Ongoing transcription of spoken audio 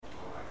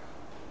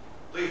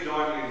Please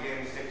join me in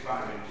hymn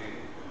 602.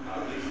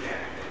 Please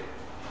stand.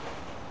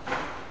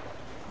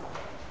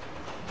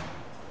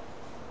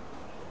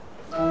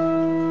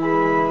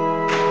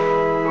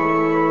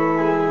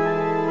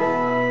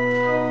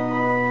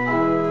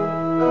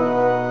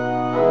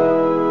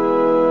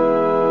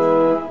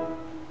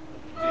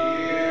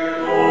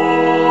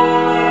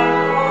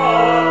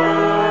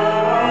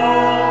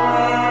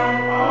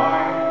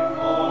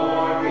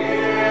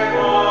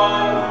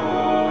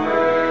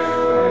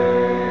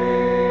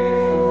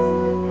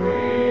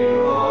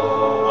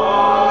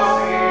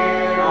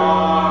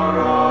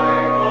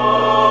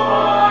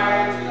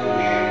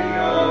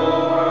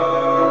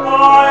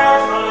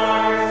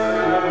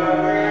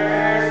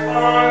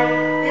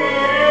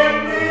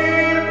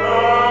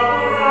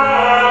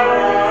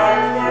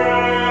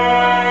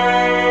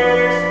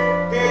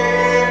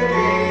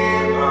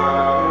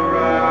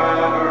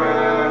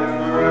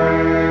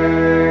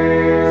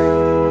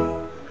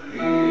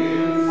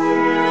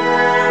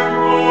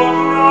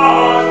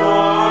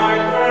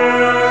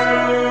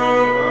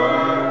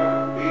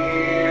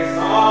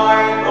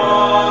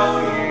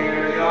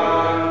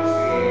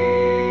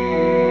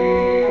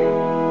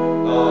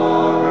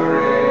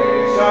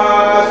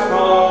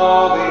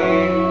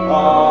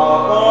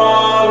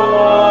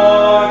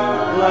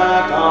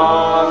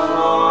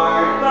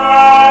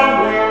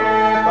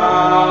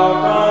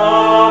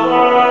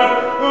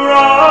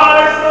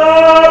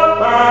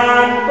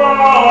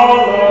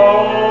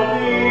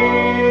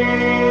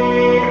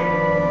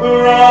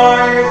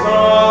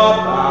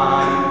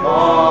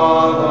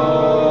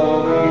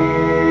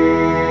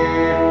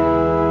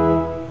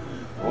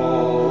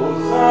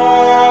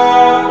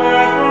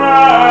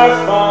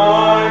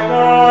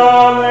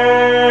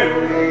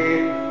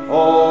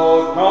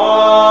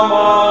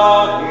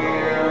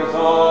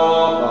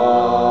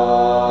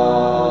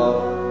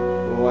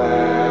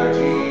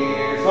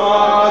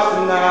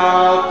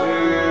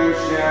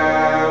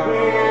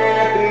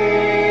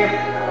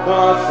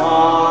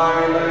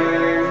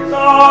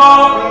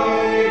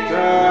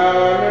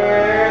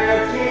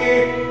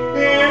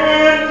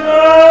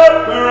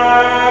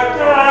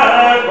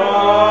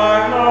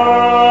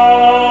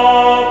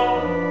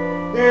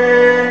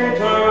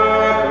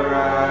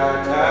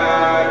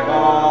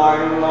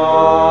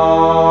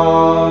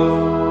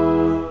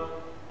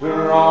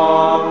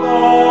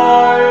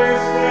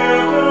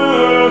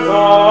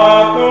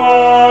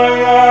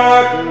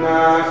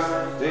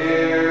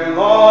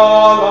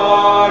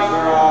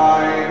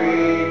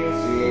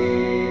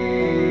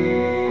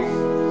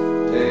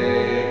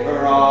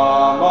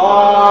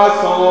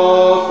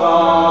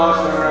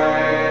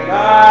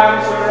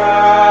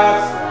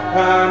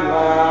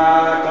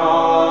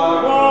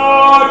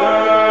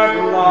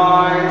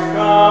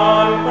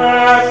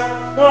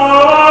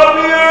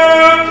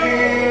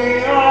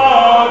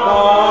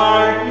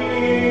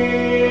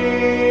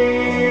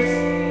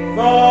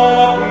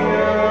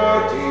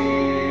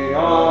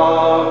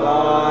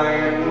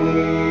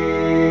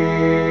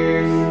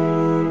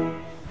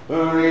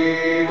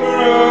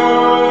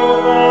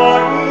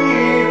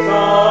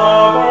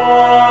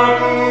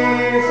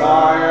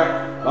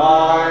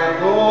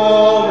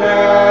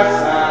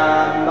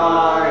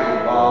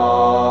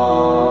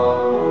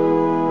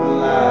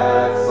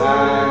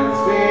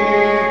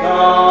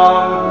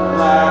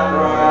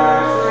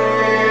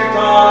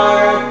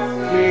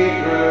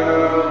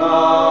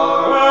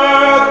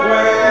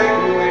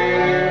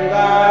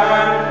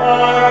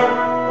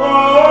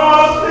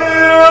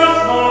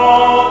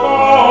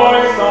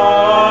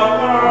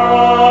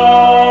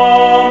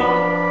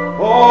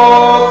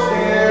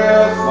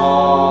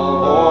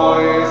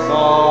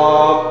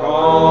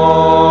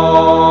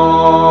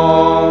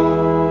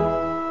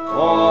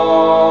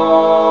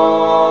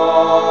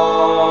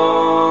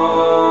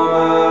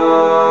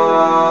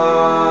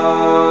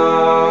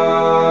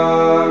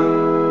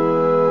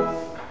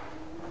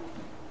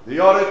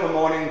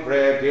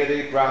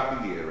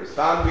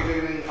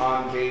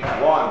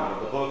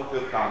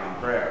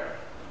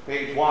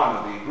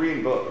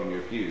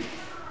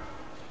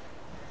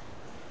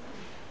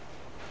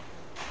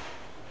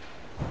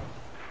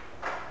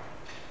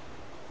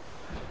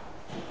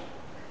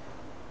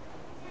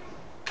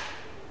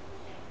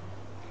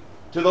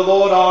 To the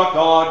Lord our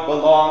God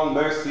belong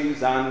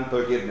mercies and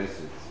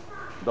forgivenesses,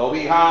 though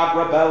we have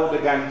rebelled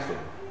against him.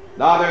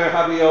 Neither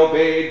have we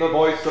obeyed the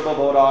voice of the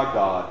Lord our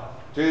God,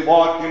 to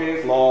walk in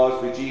his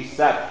laws which he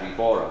set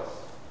before us.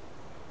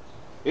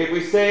 If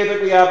we say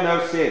that we have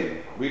no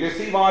sin, we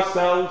deceive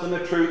ourselves and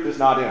the truth is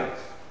not in us.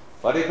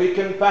 But if we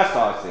confess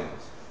our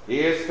sins, he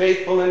is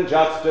faithful and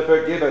just to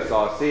forgive us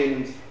our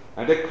sins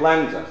and to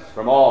cleanse us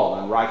from all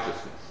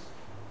unrighteousness.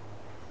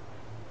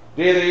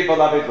 Dearly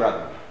beloved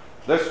brethren,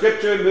 the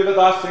Scripture moveth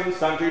us in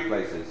sundry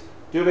places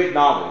to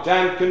acknowledge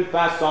and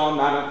confess our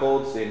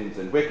manifold sins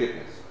and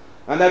wickedness,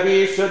 and that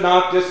we should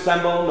not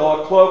dissemble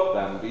nor cloak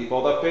them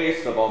before the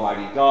face of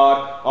Almighty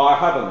God, our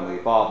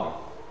heavenly Father,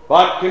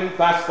 but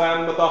confess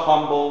them with a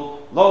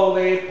humble,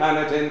 lowly,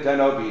 penitent, and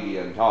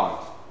obedient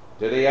heart,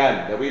 to the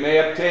end that we may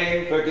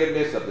obtain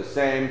forgiveness of the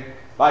same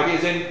by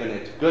his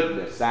infinite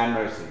goodness and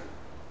mercy.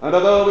 And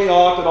although we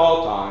ought at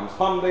all times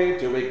humbly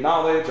to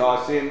acknowledge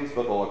our sins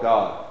before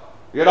God,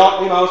 yet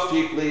ought we most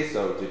chiefly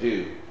so to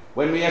do,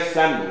 when we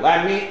assemble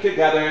and meet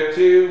together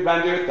to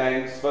render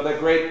thanks for the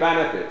great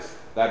benefits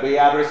that we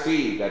have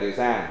received at his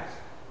hands,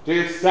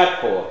 to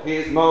set forth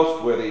his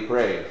most worthy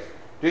praise,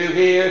 to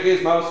hear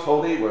his most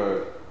holy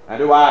word, and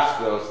to ask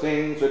those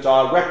things which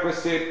are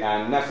requisite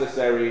and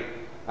necessary,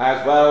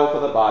 as well for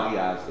the body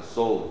as the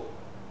soul.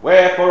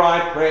 Wherefore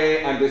I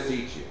pray and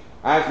beseech you,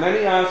 as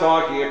many as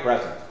are here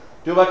present,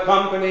 to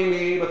accompany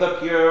me with a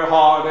pure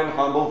heart and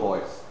humble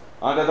voice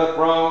under the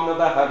throne of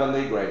the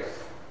heavenly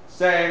grace,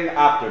 saying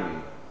after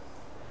me,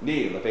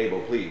 kneel if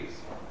able, please.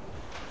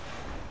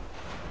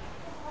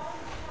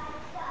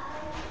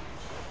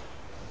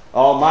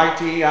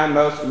 Almighty and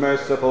most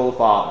merciful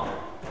Father,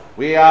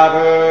 we have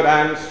erred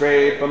and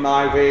strayed from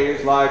thy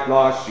ways like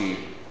lost sheep.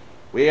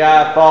 We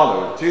have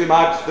followed too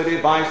much the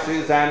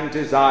devices and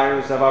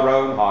desires of our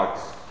own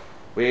hearts.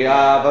 We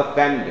have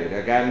offended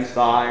against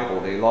thy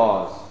holy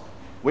laws.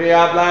 We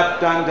have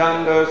left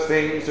undone those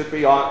things which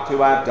we ought to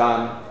have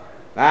done,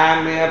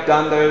 and we have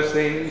done those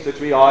things which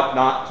we ought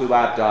not to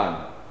have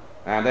done,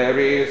 and there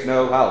is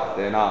no help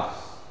in us.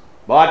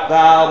 But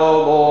thou,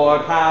 O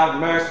Lord,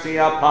 have mercy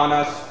upon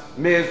us,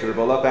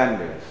 miserable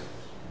offenders.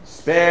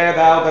 Spare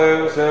thou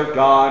those, O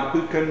God,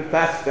 who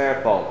confess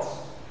their faults.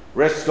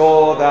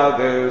 Restore thou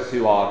those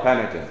who are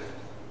penitent,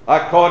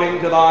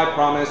 according to thy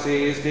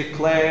promises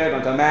declared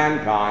unto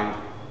mankind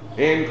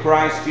in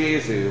Christ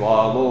Jesus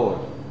our Lord.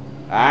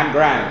 And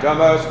grant, O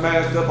most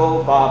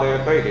merciful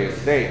Father, for his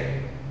sake,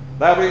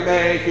 that we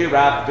may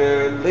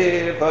hereafter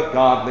live a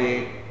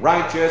godly,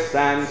 righteous,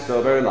 and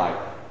sober life,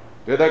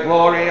 to the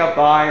glory of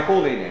thy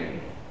holy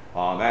name.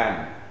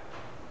 Amen.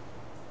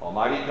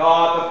 Almighty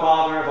God, the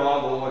Father of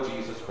our Lord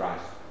Jesus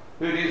Christ,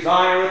 who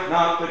desireth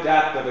not the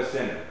death of a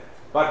sinner,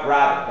 but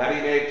rather that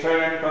he may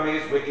turn from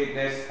his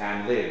wickedness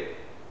and live,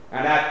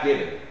 and hath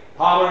given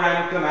power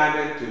and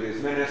commandment to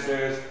his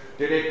ministers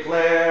to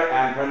declare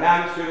and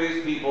pronounce to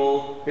his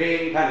people,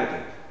 being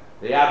penitent,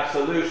 the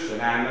absolution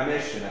and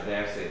remission of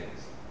their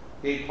sins.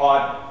 He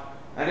pardoneth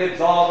and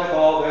absolveth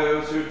all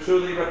those who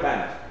truly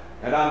repent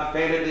and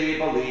unfeignedly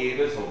believe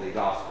his holy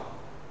gospel.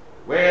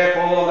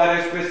 Wherefore let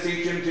us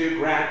beseech him to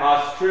grant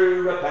us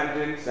true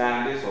repentance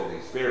and his Holy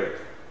Spirit,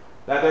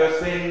 that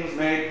those things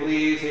may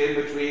please him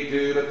which we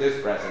do at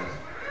this present,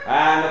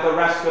 and that the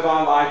rest of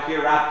our life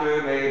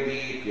hereafter may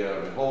be pure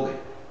and holy,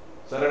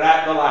 so that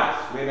at the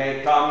last we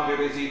may come to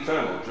his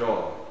eternal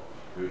joy,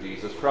 through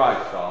Jesus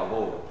Christ our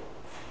Lord.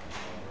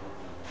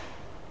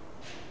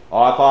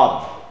 Our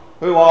Father,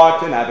 who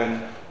art in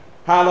heaven,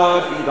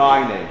 hallowed be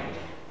thy name.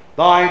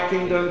 Thy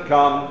kingdom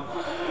come,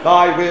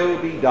 thy will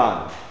be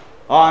done,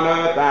 on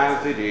earth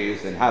as it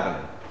is in heaven.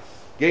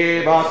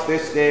 Give us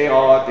this day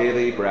our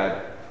daily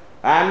bread,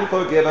 and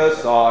forgive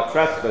us our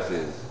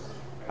trespasses,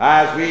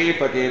 as we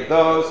forgive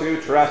those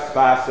who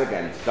trespass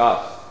against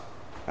us.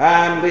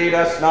 And lead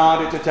us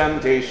not into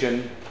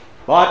temptation,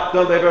 but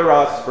deliver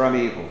us from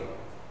evil.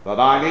 For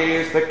thine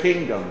is the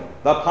kingdom,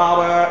 the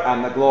power,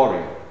 and the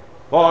glory,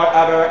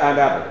 forever and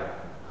ever.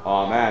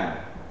 Amen.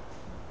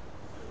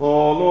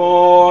 O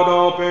Lord,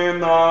 open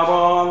thou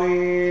our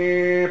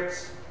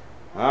lips,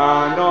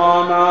 and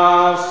our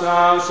mouths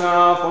shall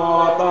shout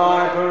forth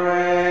thy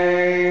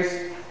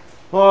praise.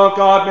 O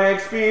God, make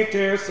speed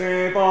to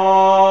save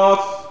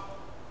us.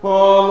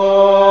 O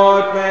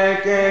Lord,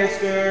 make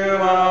haste to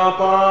help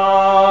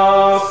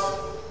us.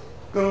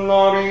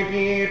 Glory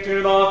be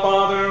to the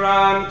Father,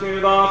 and to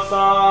the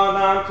Son,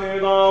 and to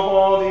the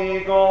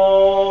Holy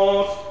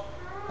Ghost,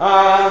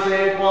 as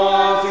it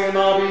was in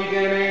the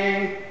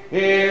beginning,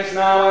 is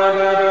now, and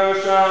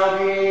ever shall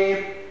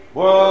be,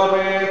 world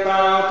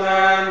without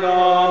end.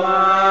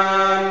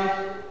 Amen.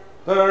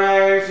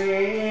 Praise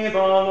ye the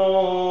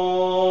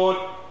Lord.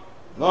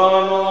 The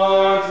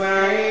Lord's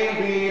name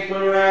be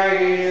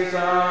praised.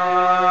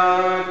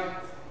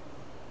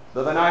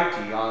 The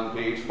 90 on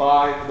page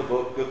 5 of the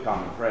Book of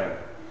Common Prayer.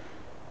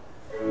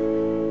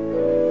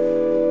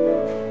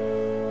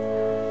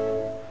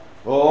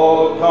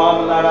 Oh,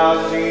 come, let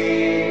us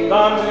sing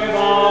unto the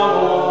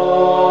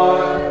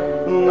Lord.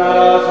 Let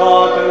us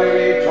heartily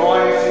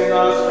rejoice in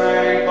the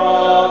strength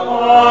of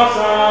our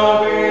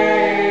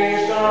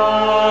salvation.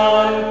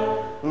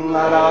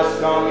 Let us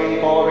come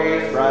before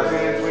his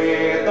presence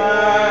with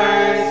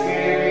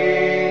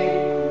thanksgiving,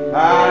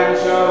 and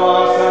show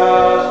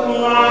ourselves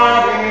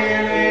glad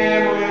in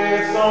him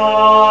with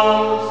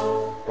songs.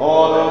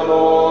 For the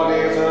Lord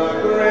is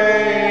a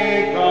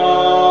great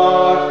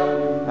God,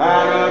 and a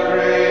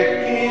great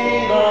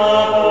King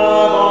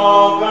above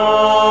all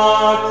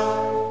gods.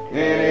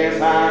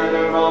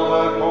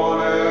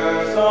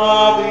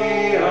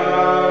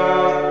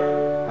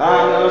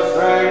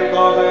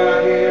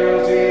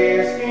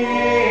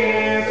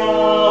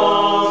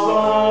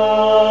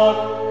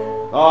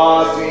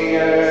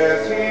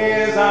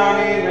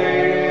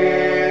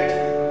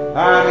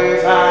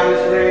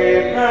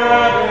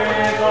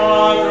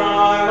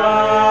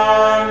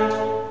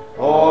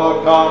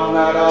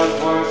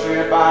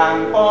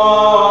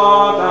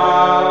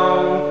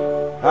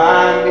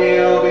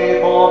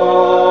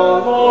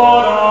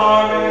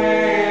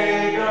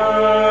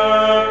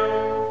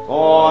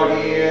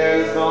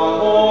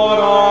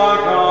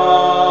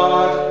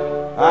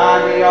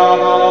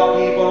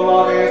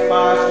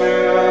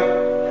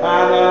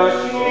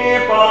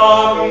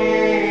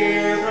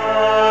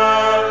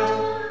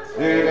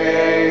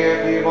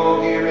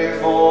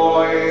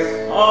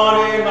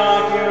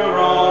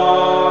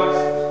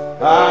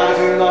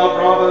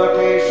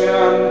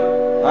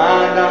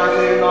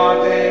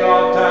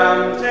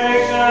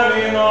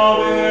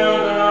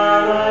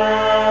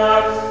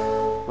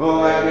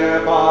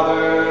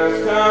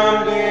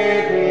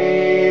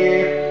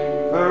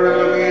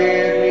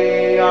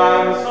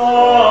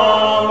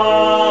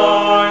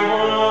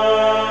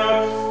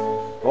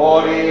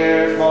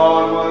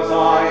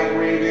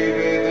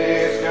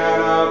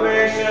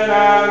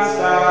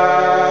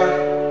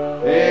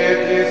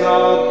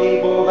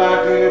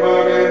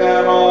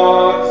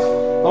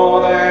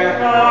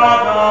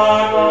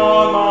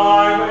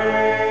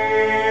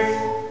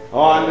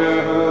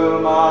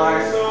 whom I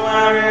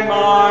swear in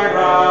my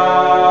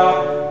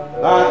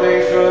wrath, that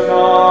they should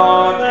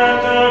not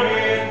enter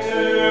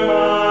into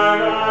my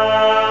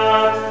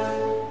rest.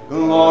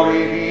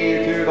 Glory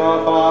be to the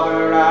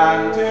Father,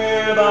 and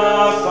to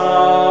the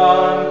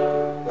Son,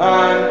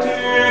 and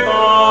to the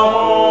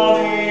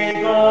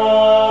Holy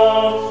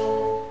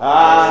Ghost,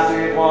 as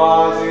it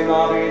was in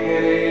the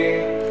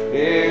beginning,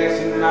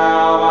 is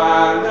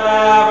now, and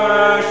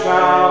ever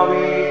shall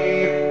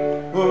be,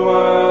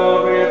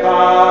 world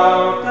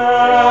without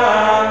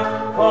end.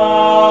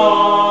 Amen.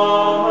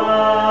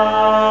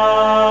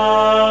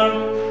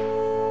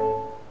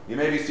 You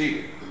may be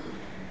seated.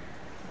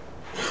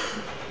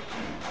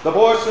 The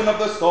portion of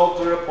the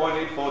Psalter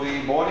appointed for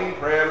the morning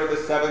prayer of the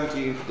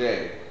 17th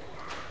day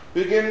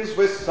begins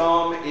with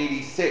Psalm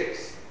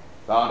 86,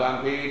 found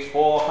on page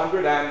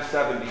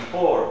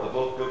 474 of the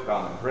Book of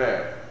Common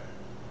Prayer.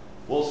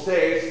 We'll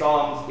say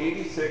Psalms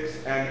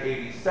 86 and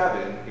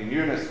 87 in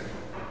unison.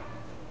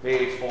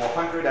 Page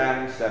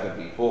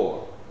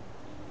 474.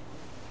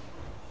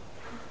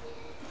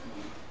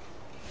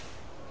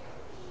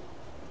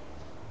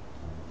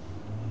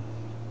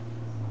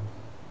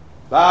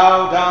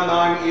 Bow down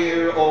thine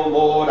ear, O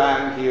Lord,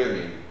 and hear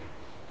me,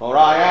 for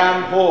I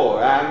am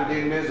poor and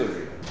in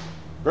misery.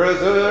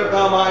 Preserve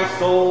thou my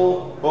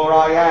soul, for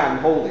I am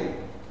holy.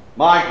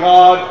 My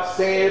God,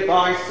 save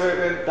thy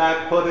servant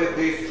that putteth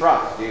his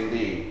trust in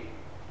thee.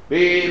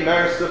 Be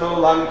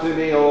merciful unto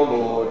me, O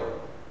Lord,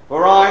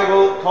 for I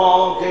will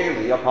call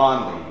daily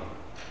upon thee.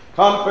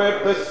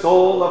 Comfort the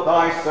soul of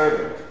thy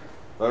servant,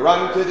 for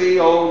unto thee,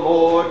 O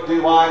Lord,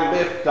 do I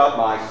lift up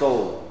my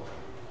soul.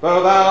 For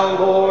thou,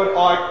 Lord,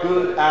 art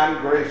good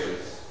and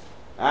gracious,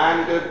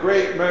 and of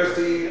great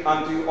mercy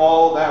unto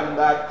all them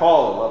that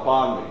call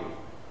upon thee.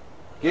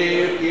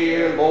 Give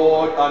ear,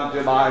 Lord,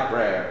 unto my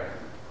prayer,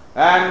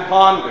 and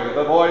ponder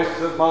the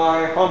voice of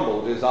my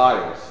humble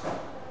desires.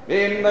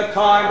 In the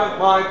time of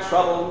my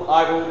trouble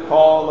I will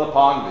call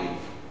upon thee,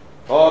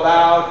 for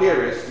thou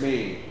hearest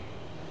me.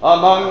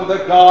 Among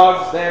the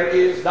gods there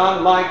is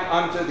none like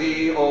unto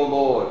thee, O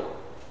Lord.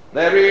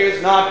 There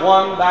is not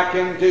one that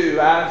can do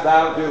as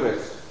thou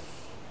doest.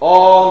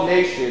 All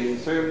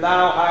nations whom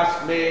thou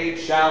hast made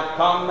shall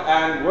come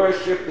and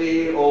worship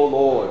thee, O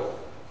Lord,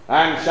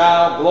 and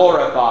shall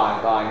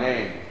glorify thy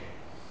name.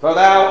 For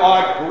thou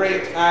art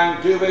great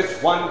and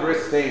doest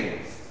wondrous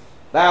things.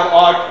 Thou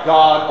art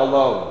God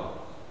alone.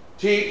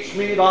 Teach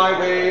me thy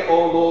way,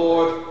 O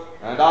Lord,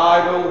 and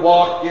I will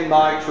walk in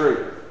thy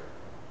truth.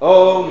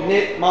 O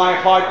knit my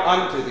heart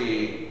unto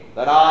thee,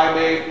 that I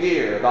may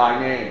fear thy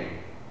name.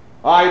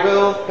 I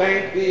will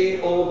thank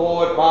thee, O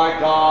Lord my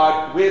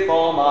God, with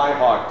all my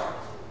heart,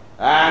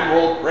 and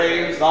will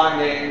praise thy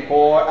name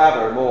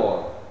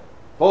forevermore.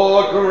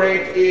 For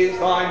great is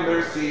thy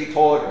mercy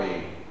toward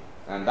me,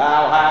 and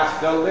thou hast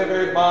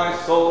delivered my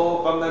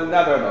soul from the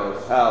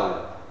nethermost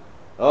hell.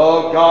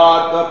 O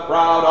God, the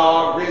proud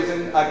are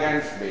risen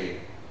against me,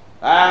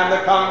 and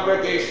the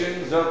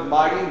congregations of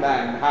mighty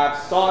men have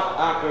sought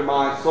after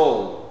my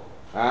soul,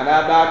 and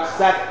have not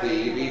set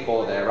thee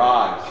before their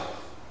eyes.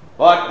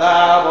 But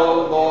thou,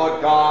 O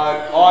Lord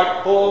God,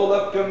 art full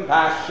of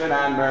compassion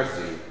and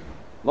mercy,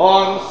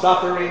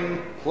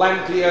 long-suffering,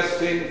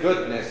 plenteous in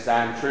goodness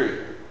and truth.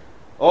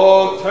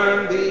 O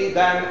turn thee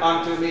then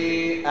unto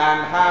me, and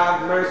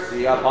have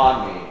mercy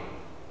upon me.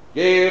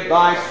 Give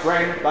thy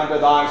strength unto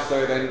thy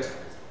servant,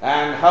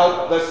 and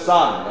help the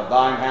son of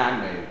thine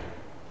handmaid.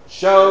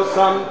 Show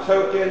some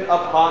token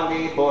upon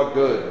me for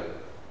good,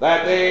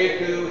 that they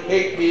who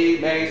hate me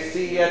may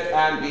see it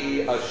and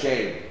be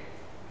ashamed.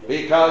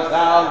 Because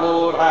thou,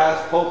 Lord,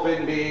 hast hope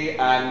in me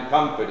and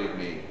comforted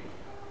me.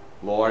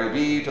 Glory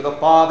be to the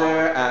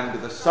Father, and to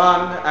the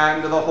Son,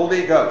 and to the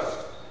Holy Ghost,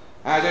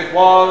 as it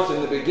was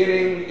in the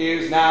beginning,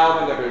 is now,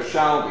 and ever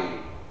shall be,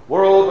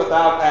 world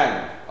without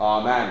end.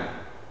 Amen.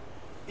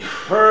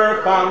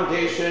 Her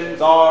foundations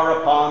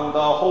are upon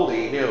the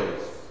holy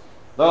hills.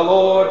 The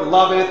Lord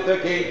loveth the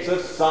gates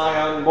of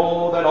Zion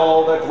more than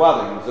all the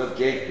dwellings of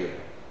Jacob.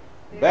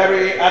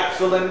 Very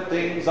excellent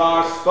things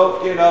are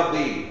spoken of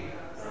thee,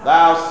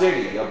 thou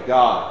city of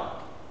God.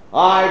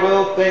 I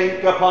will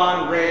think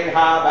upon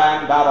Rahab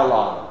and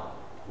Babylon,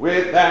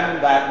 with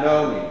them that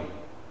know me.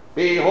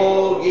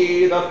 Behold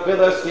ye the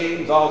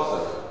Philistines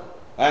also,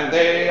 and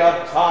they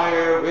of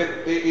Tyre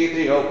with the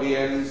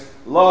Ethiopians.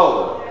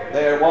 Lo,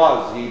 there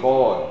was he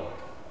born.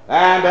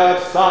 And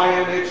of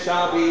Zion it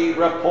shall be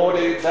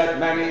reported that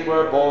many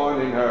were born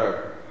in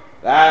her,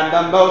 and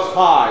the Most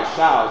High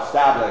shall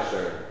establish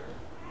her.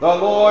 The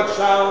Lord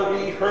shall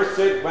rehearse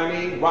it when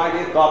he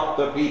writeth up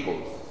the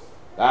peoples,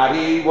 that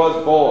he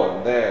was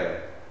born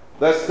there.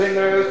 The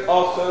singers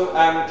also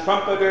and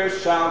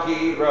trumpeters shall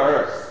he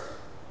rehearse.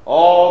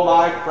 All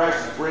my fresh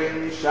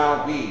springs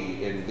shall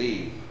be in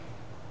thee.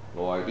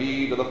 Glory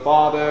be to the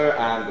Father,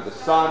 and to the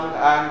Son,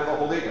 and to the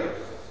Holy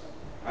Ghost,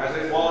 as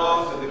it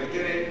was in the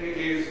beginning,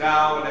 is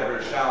now, and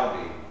ever shall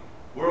be,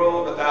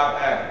 world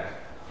without end.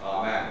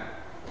 Amen.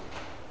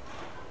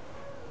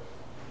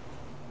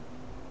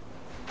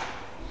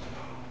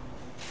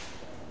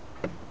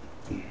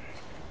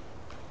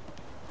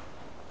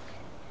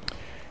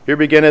 Here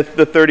beginneth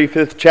the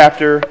 35th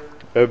chapter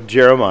of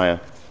Jeremiah.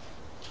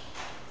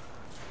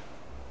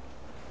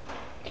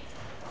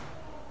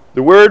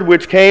 The word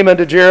which came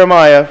unto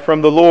Jeremiah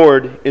from the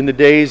Lord in the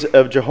days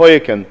of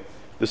Jehoiakim,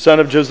 the son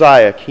of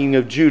Josiah, king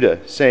of Judah,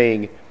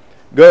 saying,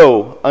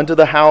 Go unto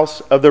the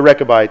house of the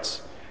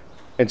Rechabites,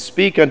 and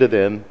speak unto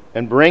them,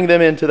 and bring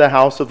them into the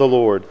house of the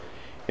Lord,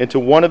 into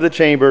one of the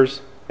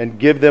chambers, and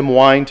give them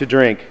wine to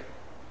drink.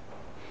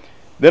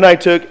 Then I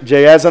took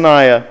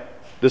Jaazaniah,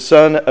 the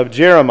son of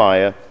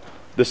Jeremiah,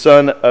 the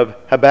son of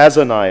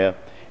Habazaniah,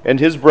 and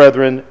his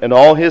brethren, and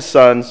all his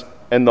sons,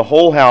 and the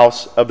whole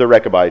house of the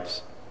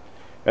Rechabites.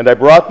 And I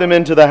brought them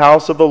into the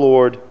house of the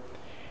Lord,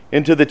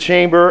 into the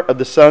chamber of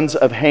the sons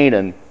of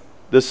Hanan,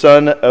 the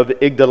son of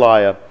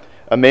Igdaliah,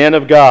 a man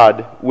of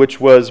God,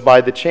 which was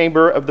by the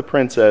chamber of the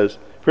princes,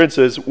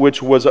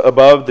 which was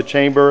above the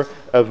chamber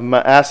of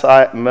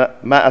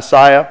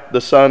Maaseiah,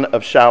 the son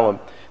of Shallum,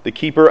 the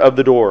keeper of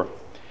the door.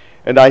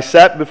 And I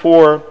set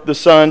before the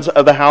sons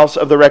of the house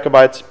of the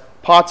Rechabites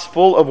pots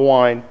full of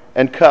wine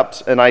and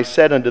cups, and I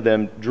said unto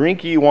them,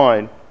 Drink ye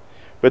wine.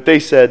 But they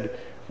said,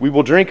 We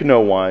will drink no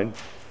wine.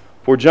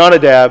 For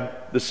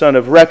Jonadab, the son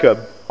of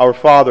Rechab, our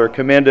father,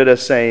 commanded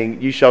us,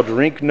 saying, Ye shall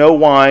drink no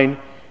wine,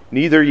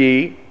 neither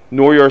ye,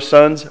 nor your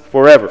sons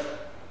forever.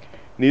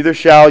 Neither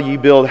shall ye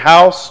build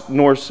house,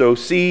 nor sow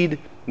seed,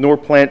 nor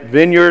plant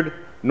vineyard,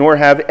 nor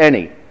have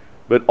any.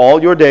 But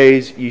all your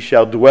days ye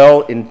shall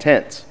dwell in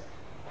tents,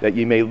 that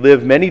ye may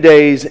live many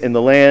days in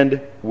the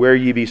land where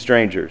ye be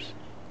strangers.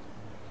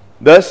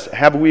 Thus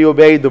have we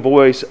obeyed the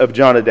voice of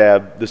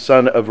Jonadab, the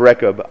son of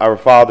Rechab, our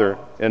father,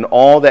 in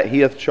all that he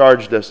hath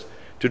charged us,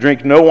 to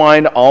drink no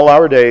wine all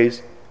our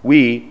days,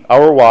 we,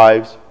 our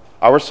wives,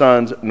 our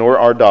sons, nor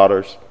our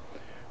daughters,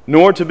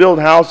 nor to build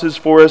houses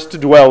for us to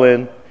dwell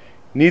in.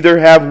 Neither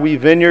have we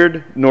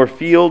vineyard, nor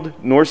field,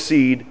 nor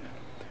seed,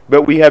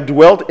 but we have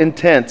dwelt in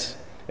tents,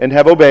 and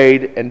have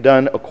obeyed and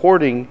done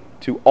according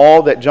to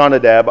all that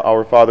Jonadab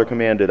our father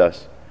commanded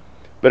us.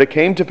 But it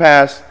came to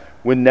pass,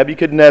 when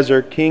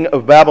Nebuchadnezzar, king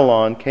of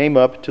Babylon, came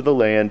up to the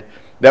land,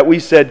 that we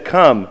said,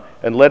 Come,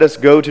 and let us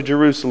go to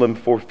Jerusalem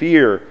for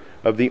fear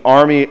of the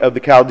army of the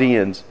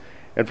Chaldeans,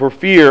 and for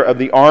fear of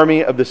the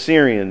army of the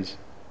Syrians.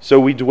 So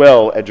we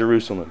dwell at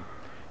Jerusalem.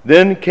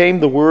 Then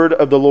came the word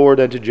of the Lord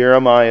unto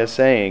Jeremiah,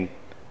 saying,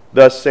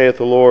 Thus saith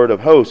the Lord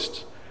of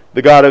hosts,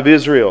 the God of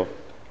Israel,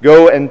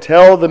 Go and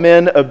tell the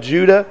men of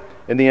Judah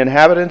and the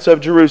inhabitants of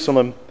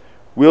Jerusalem,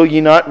 Will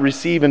ye not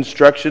receive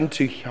instruction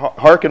to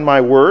hearken my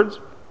words,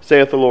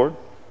 saith the Lord?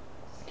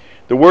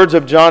 The words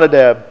of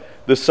Jonadab,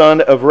 the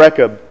son of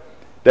Rechab,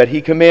 that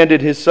he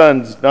commanded his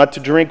sons not to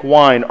drink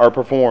wine, are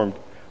performed.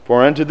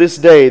 For unto this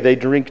day they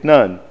drink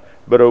none,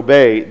 but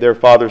obey their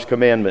father's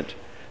commandment.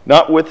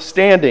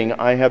 Notwithstanding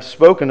I have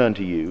spoken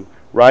unto you,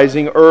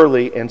 rising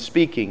early and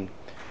speaking,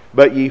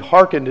 but ye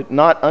hearkened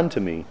not unto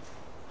me.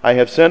 I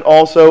have sent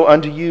also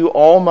unto you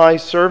all my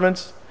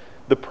servants,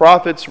 the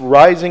prophets,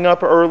 rising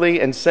up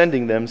early and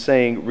sending them,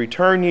 saying,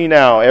 Return ye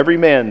now, every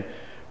man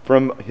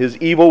from his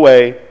evil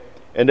way,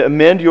 and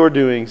amend your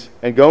doings,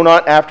 and go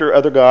not after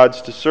other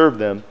gods to serve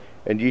them,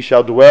 and ye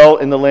shall dwell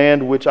in the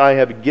land which I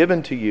have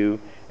given to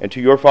you and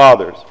to your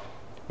fathers.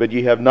 But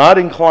ye have not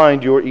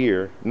inclined your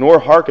ear, nor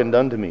hearkened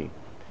unto me.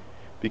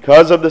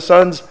 Because of the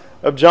sons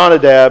of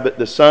Jonadab,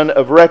 the son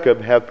of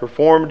Rechab, have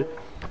performed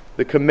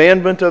the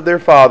commandment of their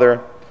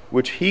father,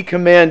 which he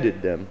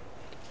commanded them.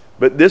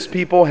 But this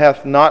people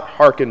hath not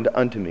hearkened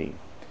unto me.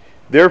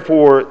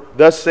 Therefore,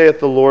 thus saith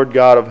the Lord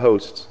God of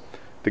hosts,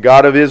 the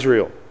God of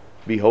Israel,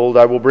 Behold,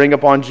 I will bring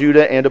upon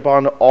Judah and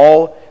upon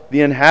all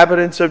the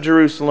inhabitants of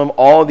Jerusalem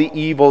all the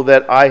evil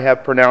that I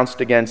have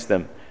pronounced against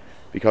them,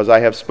 because I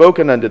have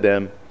spoken unto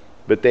them,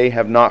 but they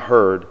have not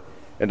heard,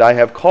 and I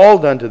have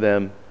called unto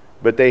them,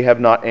 but they have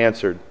not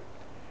answered.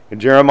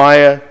 And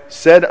Jeremiah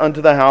said unto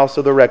the house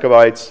of the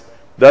Rechabites,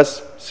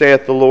 Thus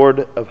saith the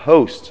Lord of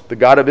hosts, the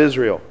God of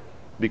Israel,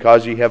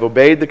 because ye have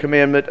obeyed the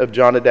commandment of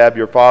Jonadab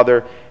your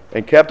father,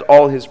 and kept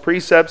all his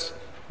precepts,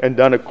 and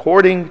done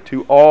according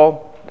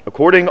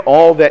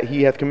all that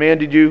he hath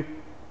commanded you.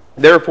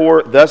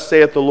 Therefore, thus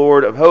saith the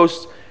Lord of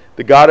hosts,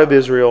 the God of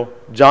Israel,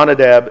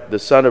 Jonadab, the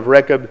son of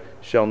Rechab,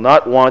 shall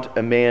not want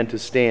a man to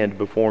stand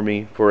before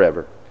me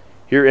forever.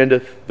 Here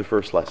endeth the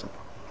first lesson.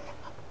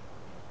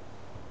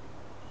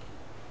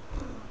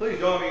 Please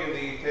join me in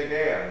the Te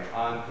Deum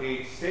on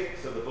page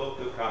 6 of the Book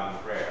of Common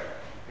Prayer.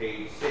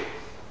 Page 6.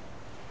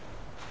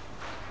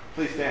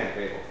 Please stand,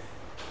 table.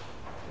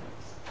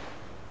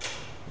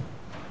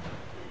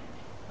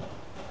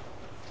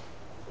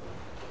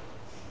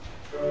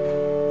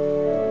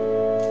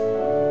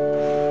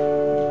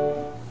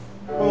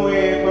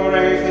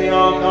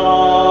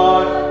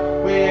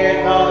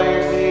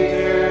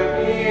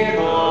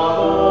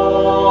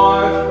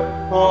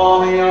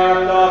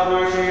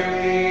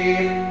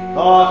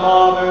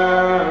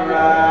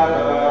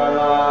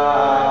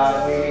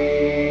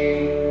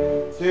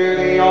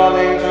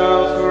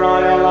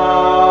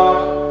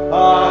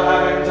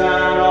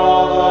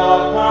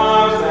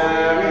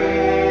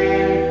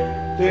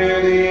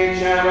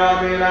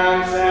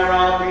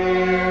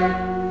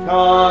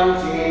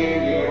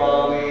 Continue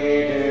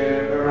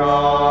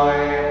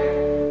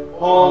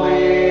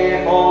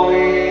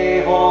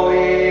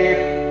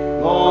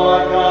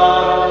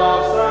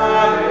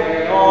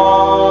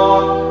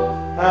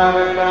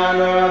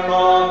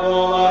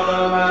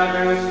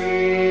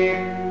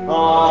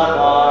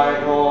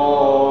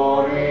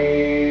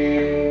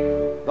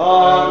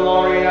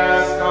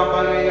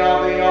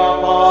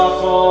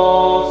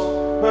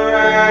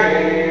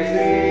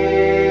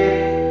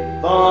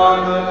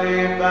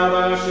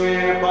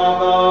of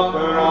the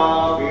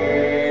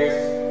prophets,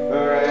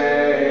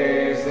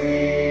 praise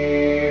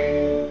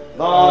thee.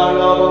 The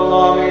noble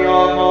longing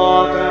of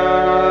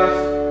martyrs,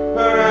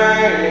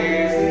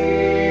 praise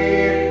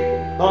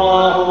thee. The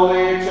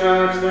Holy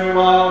Church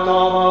throughout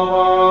all the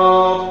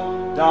world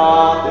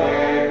doth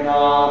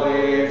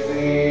acknowledge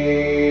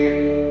thee.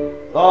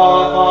 The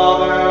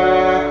Father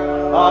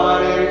of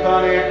an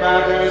infinite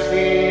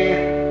majesty,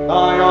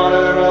 thy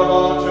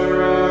honorable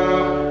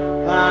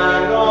true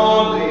and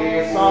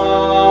only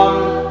Son,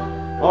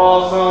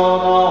 also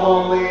the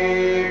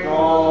Holy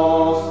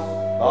Ghost,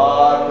 the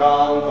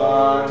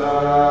Comforter.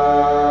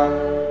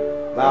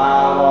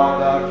 Thou art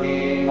the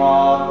King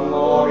of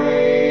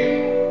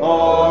glory, O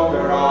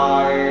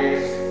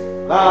Christ.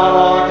 Thou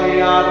art the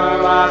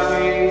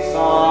everlasting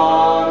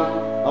Son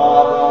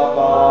of the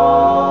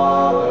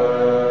Father,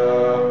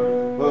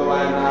 who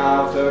when thou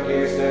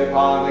tookest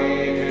upon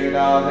thee to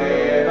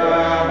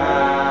deliver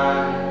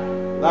man,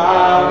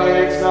 thou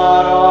didst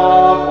not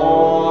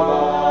abhor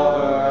the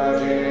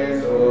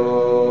Virgin's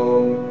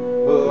womb,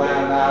 who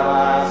when thou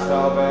hast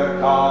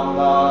overcome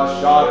the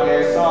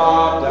sharpness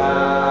of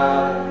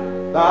death,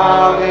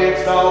 thou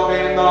didst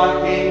open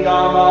the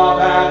kingdom of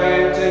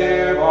heaven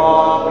to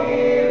all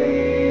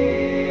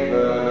believers.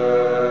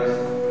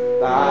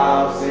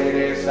 Thou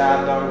sittest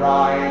at the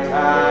right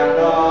hand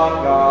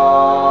of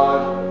God,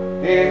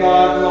 in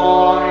the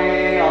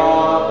glory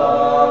of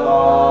the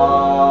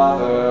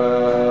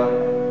Father.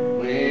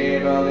 We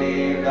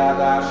believe that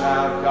thou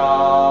shalt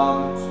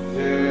come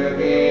to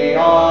be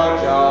our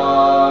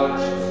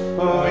judge.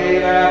 We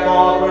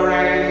therefore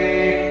pray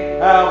thee,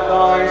 help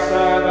thy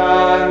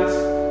servants,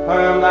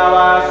 whom thou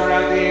hast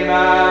redeemed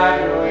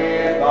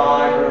with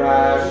thy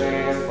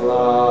precious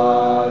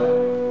blood.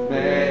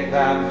 Make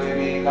them to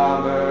be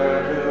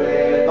numbered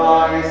with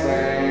thy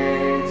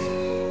saints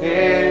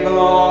in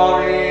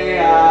glory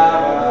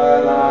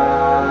everlasting.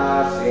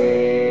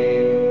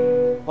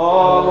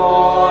 O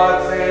Lord,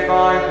 save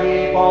thy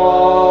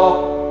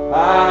people,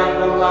 and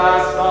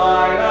bless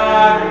thine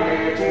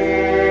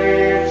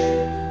heritage.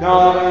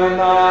 Govern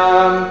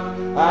them,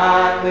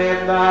 and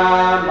lift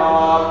them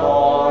up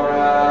forever.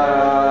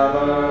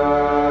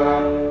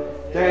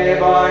 Day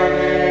by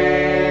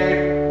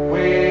day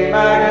we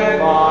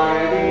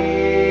magnify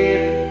thee,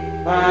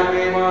 and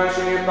we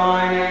worship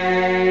thy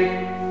name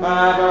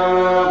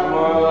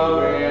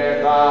evermore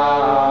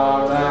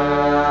without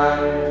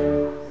end.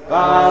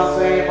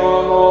 Vouchsafe, O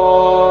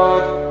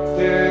Lord,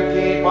 to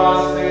keep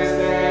us this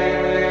day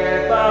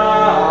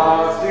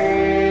without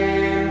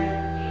sin.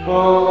 O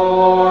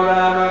Lord,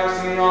 have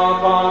mercy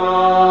upon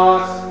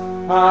us.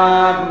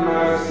 Have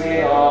mercy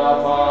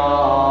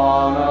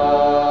upon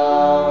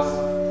us.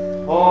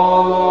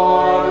 O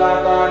Lord,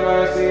 let thy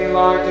mercy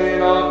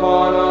lighten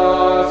upon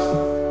us,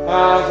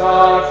 as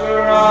our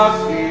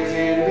trust is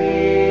in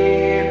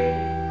thee.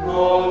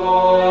 O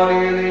Lord,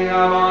 in thee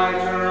have I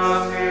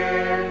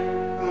trusted,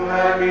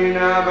 let me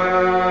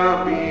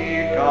never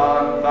be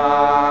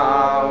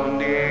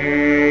confounded.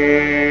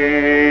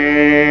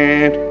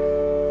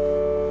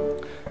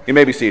 You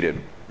may be seated.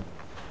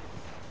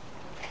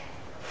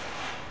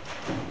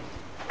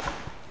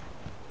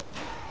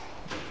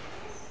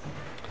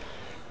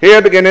 Here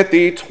beginneth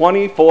the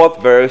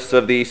 24th verse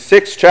of the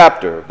 6th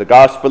chapter of the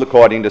Gospel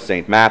according to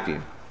St.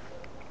 Matthew.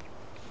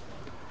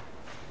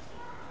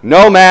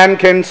 No man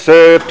can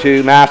serve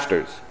two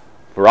masters,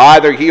 for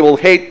either he will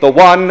hate the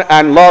one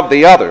and love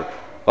the other,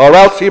 or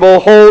else he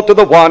will hold to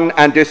the one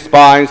and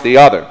despise the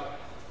other.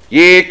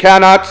 Ye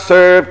cannot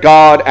serve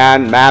God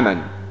and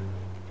mammon.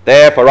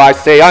 Therefore I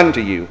say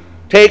unto you,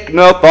 take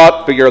no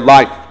thought for your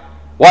life,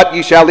 what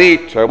ye shall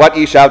eat or what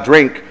ye shall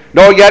drink,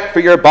 nor yet for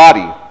your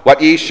body,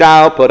 what ye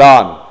shall put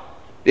on.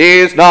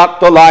 Is not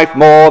the life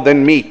more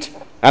than meat,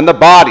 and the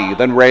body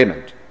than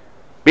raiment?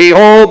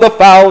 Behold the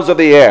fowls of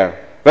the air,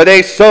 for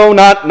they sow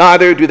not,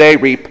 neither do they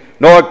reap,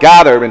 nor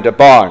gather into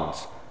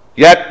barns,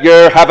 yet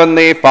your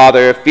heavenly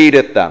Father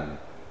feedeth them.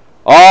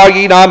 Are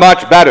ye not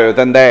much better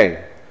than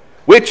they?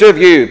 Which of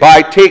you,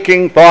 by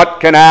taking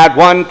thought, can add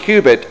 1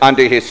 cubit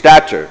unto his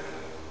stature?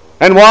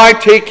 And why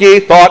take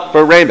ye thought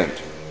for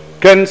raiment?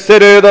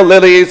 Consider the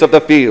lilies of the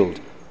field,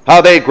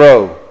 how they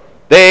grow.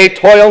 They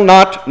toil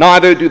not,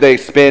 neither do they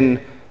spin.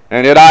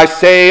 And yet I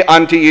say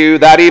unto you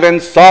that even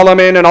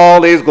Solomon in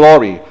all his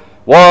glory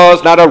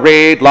was not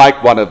arrayed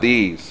like one of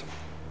these.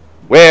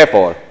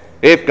 Wherefore,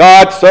 if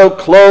God so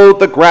clothe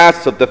the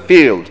grass of the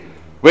field,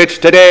 which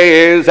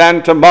today is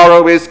and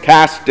tomorrow is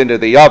cast into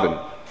the oven,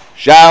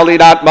 shall he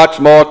not much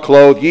more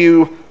clothe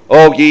you,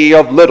 O ye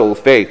of little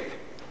faith?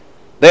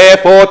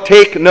 Therefore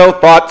take no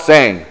thought,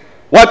 saying,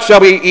 what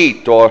shall we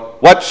eat, or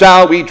what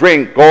shall we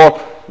drink, or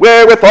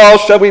wherewithal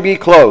shall we be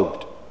clothed?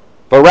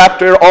 For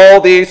after all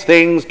these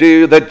things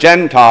do the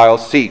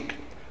Gentiles seek.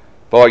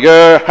 For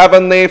your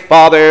heavenly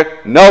Father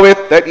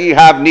knoweth that ye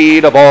have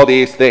need of all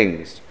these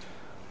things.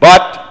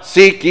 But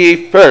seek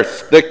ye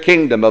first the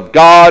kingdom of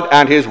God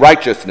and his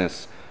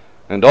righteousness,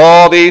 and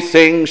all these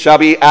things shall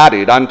be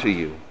added unto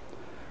you.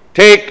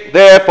 Take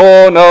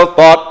therefore no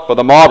thought for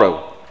the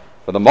morrow,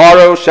 For the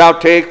morrow shall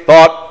take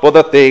thought for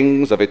the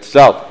things of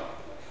itself.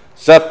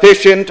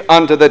 Sufficient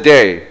unto the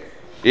day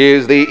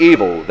is the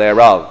evil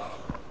thereof.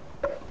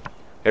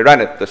 Here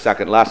endeth the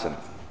second lesson.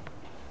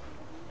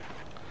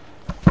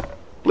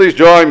 Please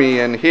join me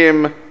in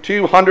hymn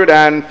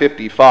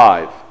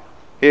 255.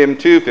 Hymn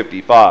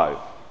 255.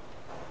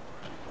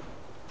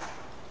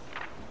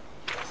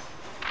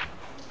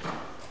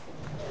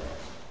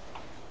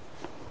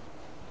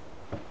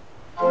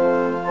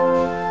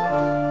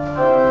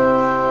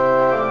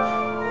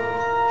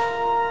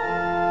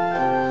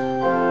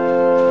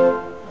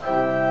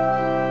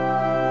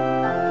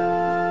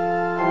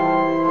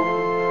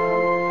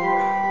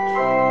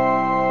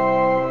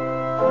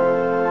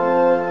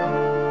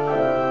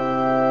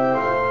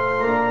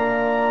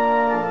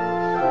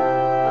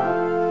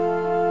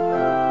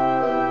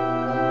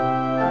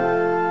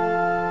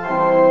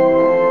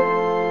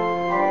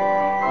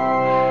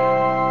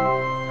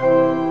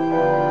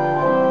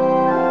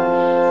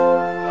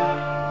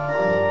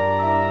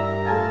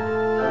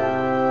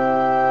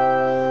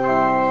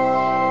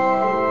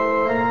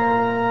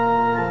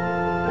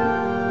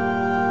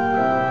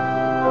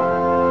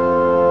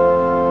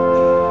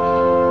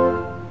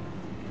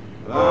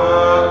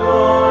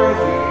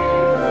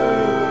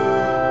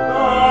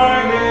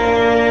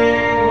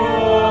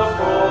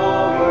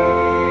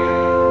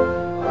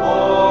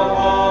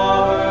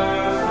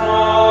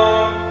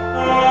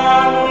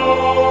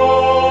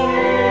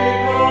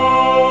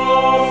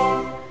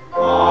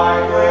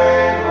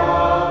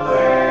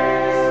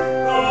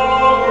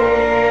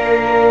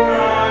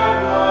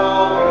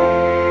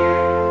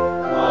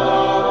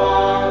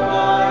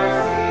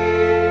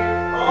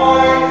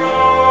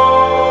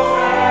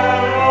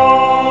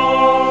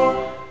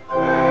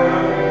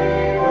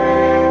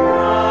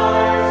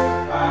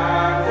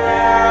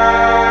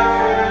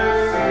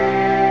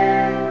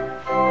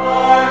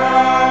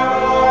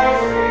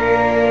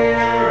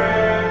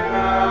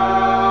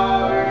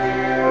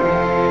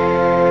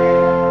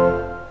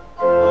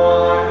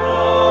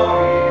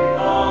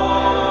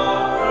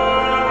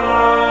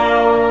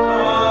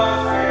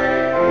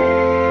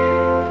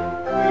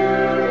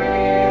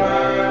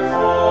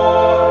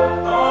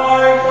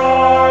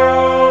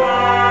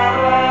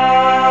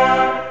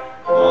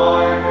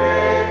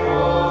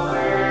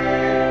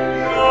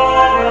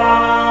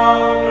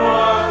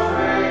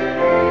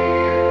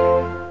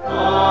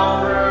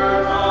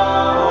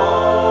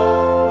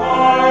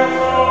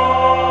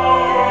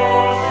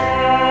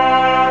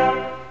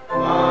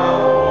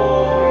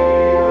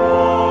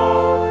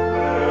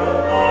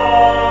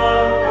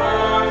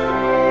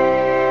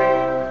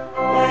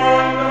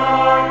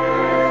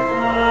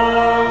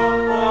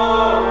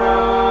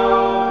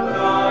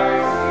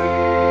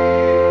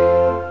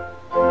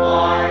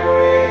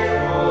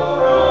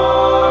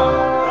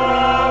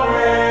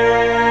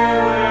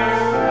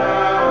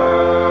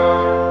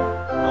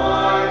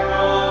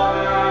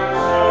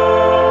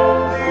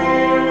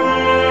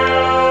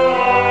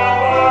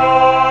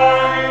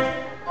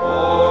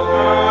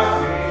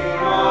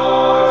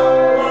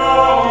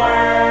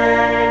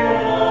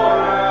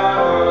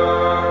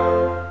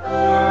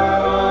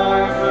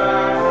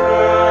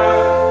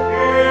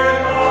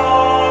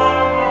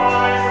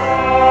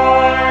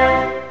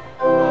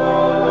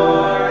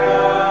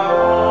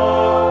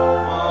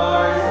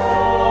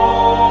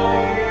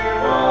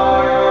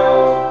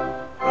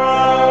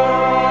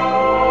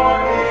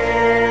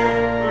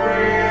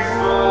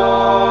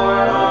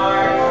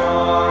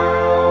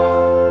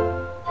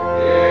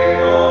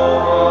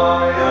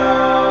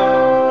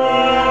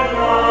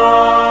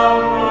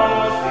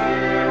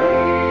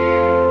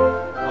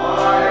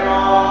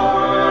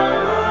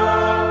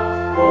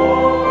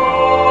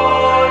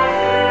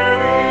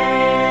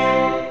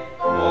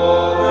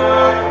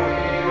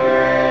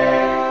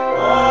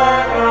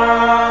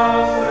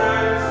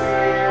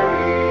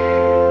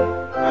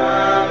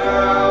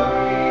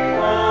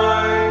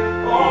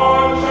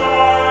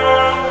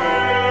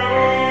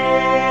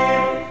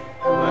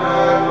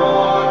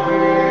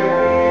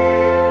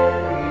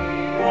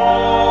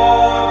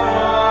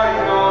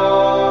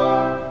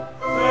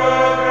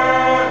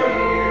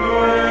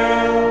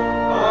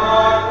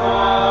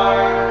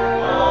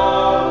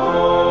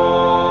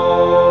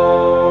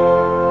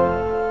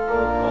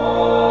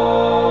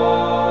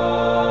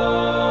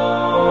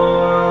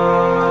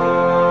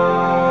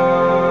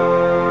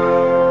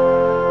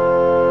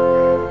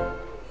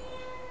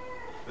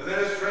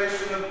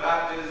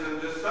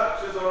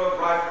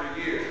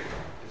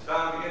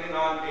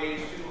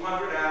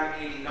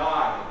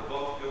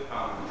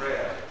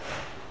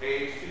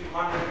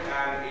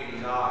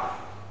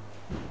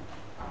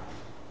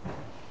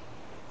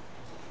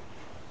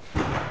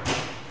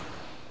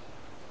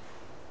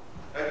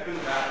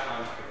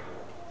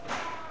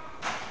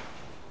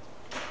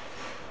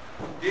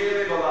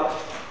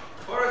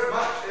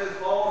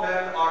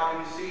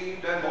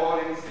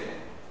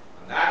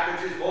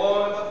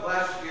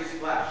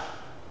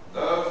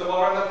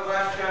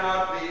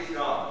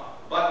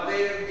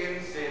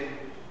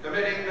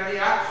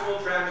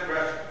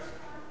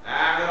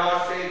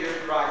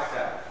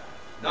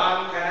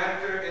 None can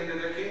enter into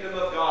the kingdom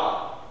of God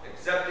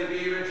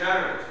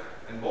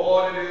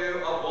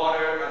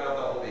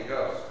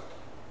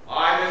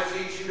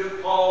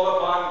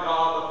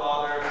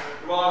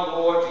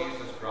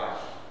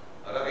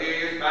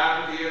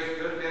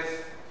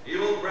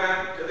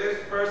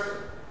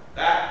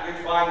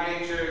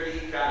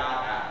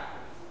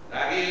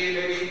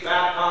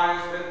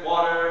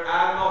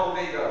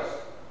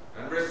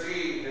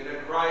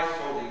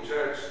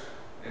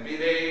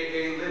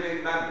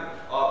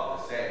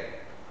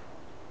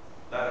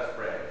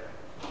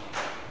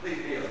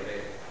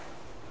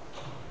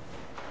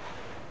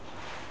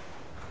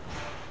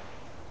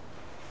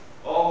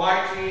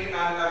Almighty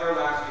and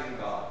everlasting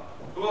God,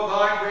 who of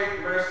thy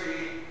great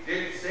mercy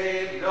did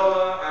save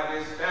Noah and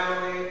his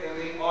family in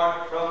the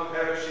ark from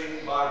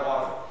perishing by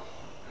water,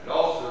 and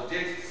also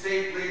didst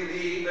safely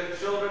lead the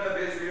children of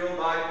Israel,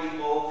 thy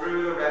people,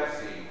 through the Red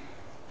Sea,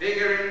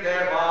 figuring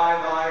thereby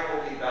thy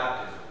holy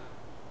baptism,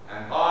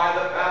 and by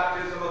the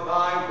baptism of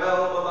thy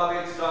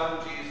well-beloved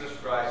Son, Jesus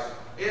Christ,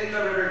 in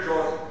the river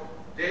Jordan,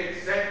 did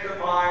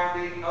sanctify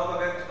the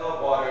element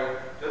of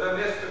water to the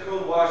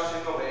mystical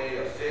washing away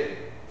of sin.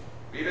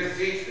 We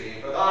beseech thee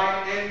for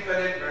thine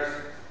infinite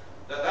mercies,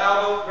 that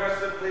thou wilt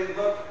mercifully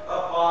look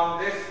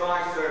upon this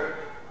thy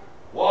servant,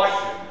 wash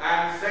him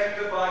and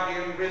sanctify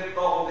him with the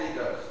Holy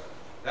Ghost,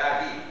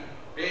 that he,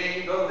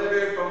 being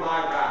delivered from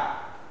thy wrath,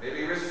 may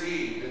be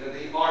received into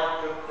the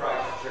ark of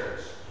Christ's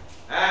church,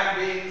 and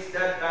being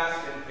steadfast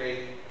in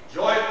faith,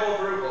 joyful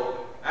through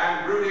hope,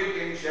 and rooted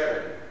in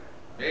charity,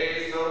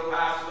 may so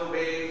pass the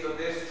ways of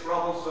this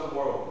troublesome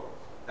world,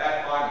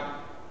 that finally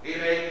he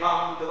may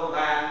come to the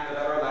land of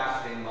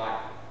everlasting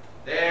life,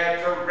 there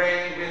to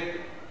reign with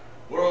thee,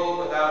 world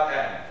without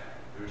end,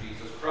 through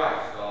Jesus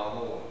Christ our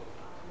Lord.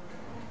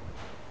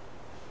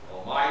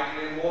 Almighty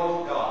and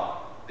immortal God,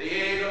 the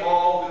aid of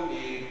all who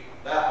need,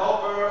 the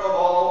helper of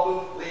all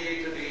who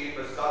flee to thee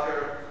for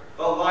succor,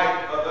 the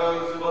life of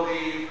those who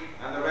believe,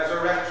 and the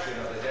resurrection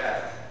of the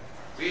dead,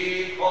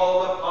 we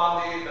call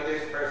upon thee for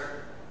this person,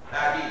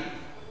 that he,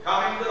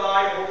 coming to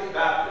thy holy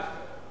baptism,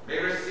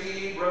 may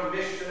receive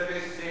remission of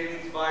his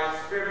sins by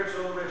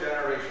spiritual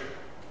regeneration.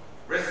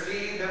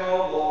 Receive him,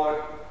 O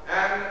Lord,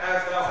 and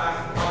as thou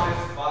hast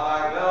promised by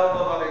thy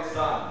well-beloved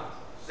Son,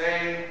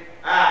 saying,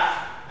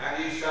 ask,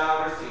 and ye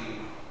shall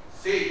receive,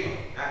 seek,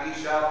 and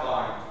ye shall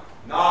find,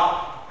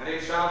 knock, and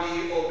it shall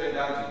be opened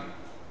unto you.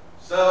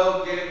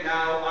 So give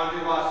now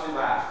unto us who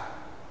ask.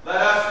 Let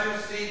us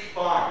who seek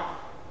find.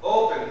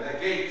 Open the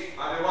gates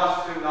unto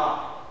us who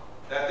knock,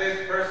 that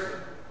this person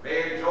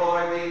may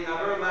enjoy the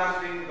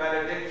everlasting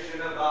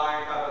benediction of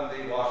thy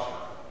heavenly washing,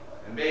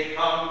 and may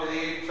come to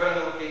the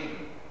eternal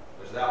kingdom,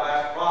 which thou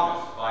hast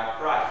promised by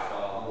Christ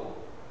our Lord.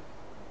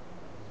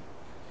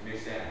 You may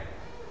stand.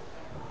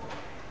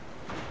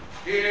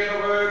 Hear the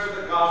words of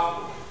the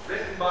gospel,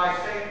 written by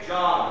St.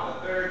 John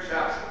in the 3rd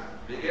chapter,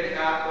 beginning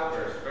at the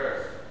 1st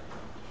verse.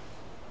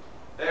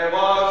 There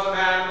was a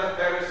man of the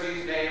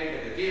Pharisees named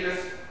Nicodemus,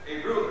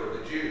 a ruler of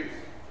the Jews.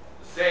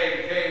 The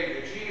same came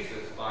to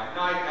Jesus by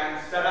night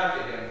and said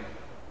unto him,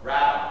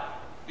 Rabbi,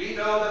 we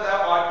know that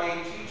thou art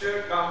a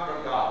teacher come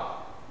from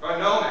God, for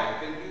no man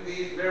can do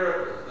these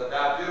miracles that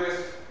thou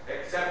doest,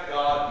 except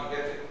God be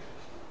with thee.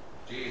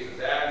 Jesus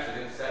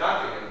answered and said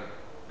unto him,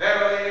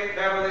 Verily,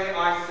 verily,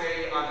 I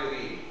say unto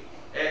thee,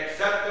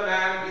 except a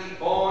man be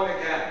born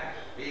again,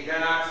 he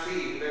cannot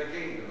see the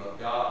kingdom of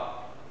God.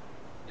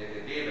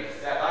 Nicodemus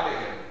said unto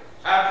him,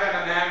 How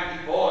can a man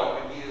be born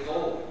when he is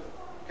old?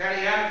 Can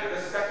he enter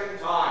the second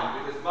time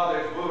into his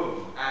mother's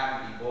womb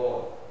and be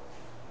born?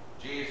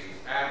 Jesus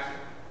answered,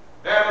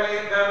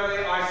 Verily,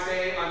 verily, I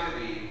say unto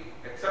thee,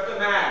 except a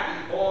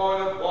man be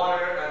born of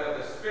water and of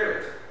the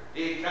Spirit,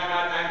 he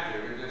cannot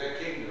enter into the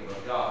kingdom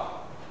of God.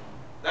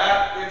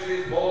 That which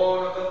is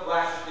born of the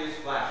flesh is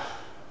flesh,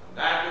 and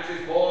that which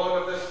is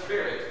born of the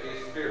Spirit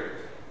is spirit.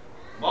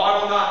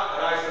 Marvel not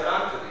that I said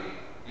unto thee,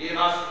 Ye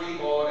must be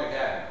born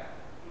again.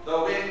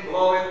 The wind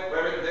bloweth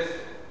where it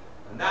listeth,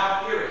 and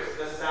thou hearest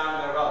the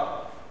sound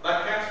thereof,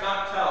 but canst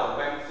not tell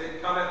whence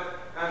it cometh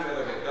and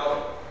whither it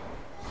goeth.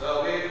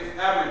 So is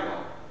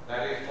everyone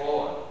that is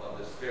born of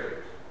the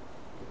Spirit.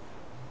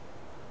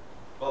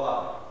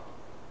 Beloved,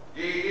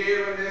 ye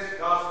hear in this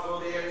gospel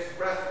the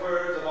express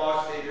words of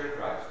our Savior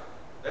Christ,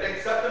 that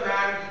except a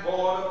man be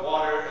born of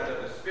water and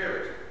of the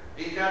Spirit,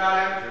 he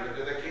cannot enter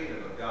into the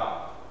kingdom of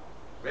God.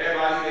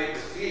 Whereby you may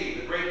perceive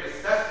the great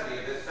necessity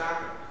of this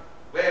sacrament,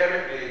 where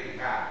it may be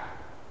had.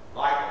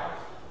 Likewise,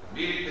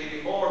 immediately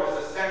before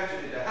his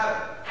ascension into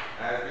heaven,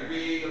 as we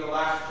read in the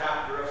last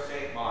chapter of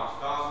St. Mark's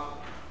Gospel,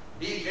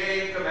 he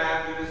gave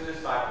command to his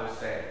disciples,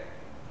 saying,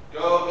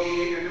 Go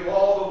ye into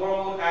all the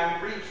world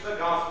and preach the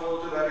gospel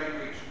to every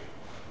creature.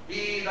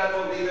 He that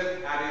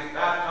believeth and is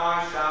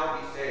baptized shall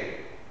be saved,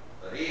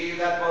 but he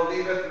that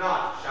believeth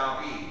not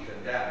shall be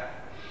condemned.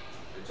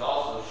 Which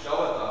also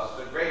showeth us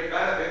the great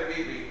benefit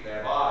we reap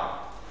thereby.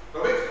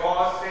 For which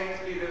cause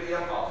St. Peter the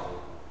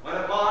Apostle, when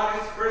upon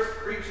his first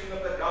preaching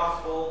of the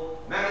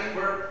gospel, many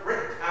were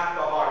pricked at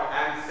the heart,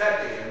 and said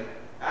to him,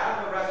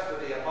 and the rest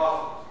of the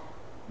apostles,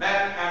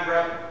 Men and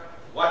brethren,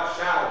 what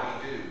shall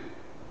we do?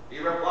 He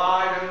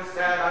replied and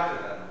said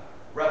unto them,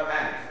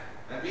 Repent,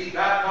 and be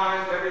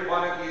baptized every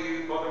one of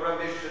you for the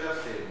remission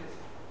of sins,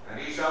 and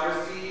ye shall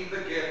receive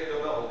the gift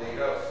of the Holy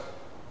Ghost.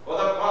 For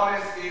the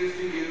promise is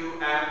to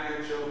you and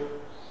your children,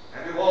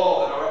 and to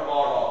all that are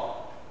afar off,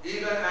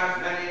 even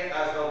as many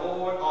as the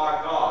Lord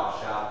our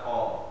God shall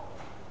call.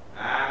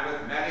 And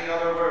with many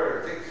other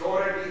words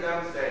exhorted he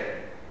them,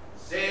 saying,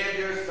 Save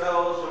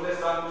yourselves from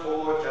this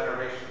untoward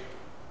generation.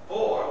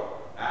 For,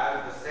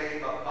 as the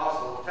same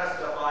apostle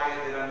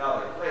testifieth in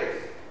another place,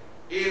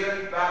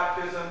 even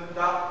baptism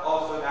doth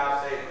also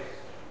now save us,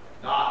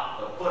 not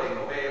the putting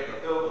away of the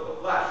filth of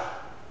the flesh,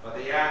 but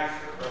the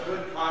answer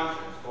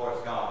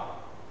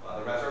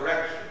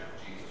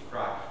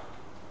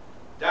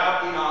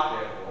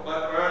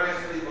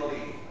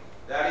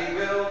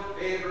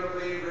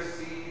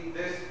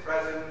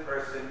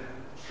person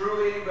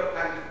truly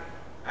repentant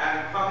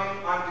and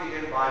coming unto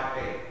him by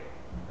faith,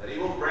 that he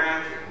will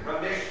grant him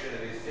remission of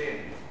his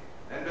sins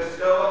and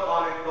bestow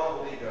upon him the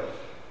Holy Ghost,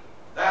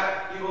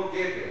 that he will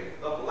give him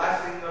the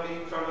blessing of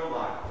eternal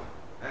life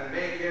and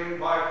make him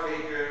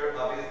partaker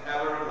of his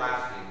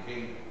everlasting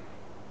kingdom.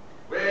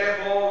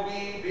 Wherefore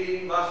we,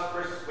 being thus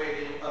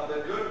persuaded of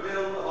the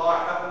goodwill of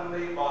our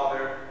heavenly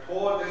Father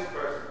toward this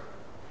person,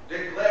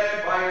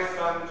 declared by his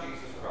Son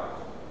Jesus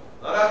Christ,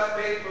 let us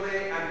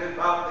faithfully and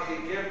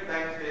devoutly give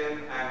thanks to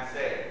him and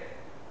say,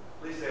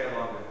 please say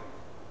along with me,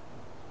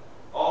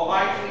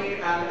 Almighty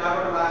and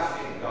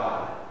everlasting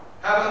God,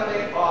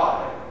 Heavenly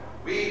Father,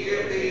 we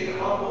give thee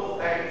humble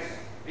thanks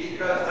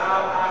because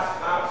thou hast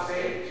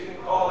vouchsafed to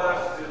call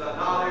us to the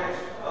knowledge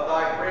of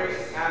thy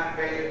grace and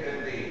faith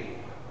in thee.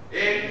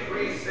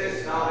 Increase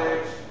this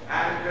knowledge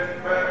and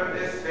confirm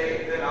this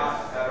faith in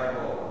us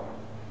evermore.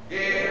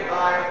 Give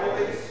thy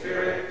Holy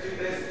Spirit to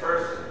this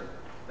person,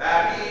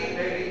 that he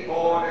may be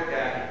born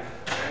again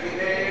and be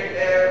made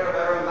heir of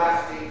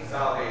everlasting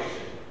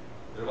salvation.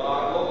 Through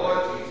our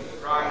Lord Jesus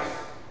Christ,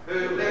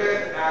 who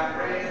liveth and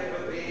reigneth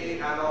with thee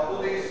and the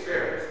Holy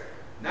Spirit,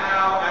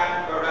 now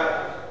and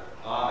forever.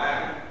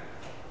 Amen.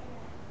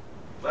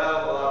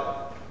 Well,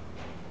 beloved,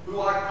 who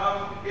are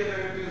come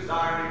hither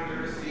desiring to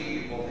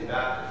receive holy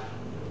baptism,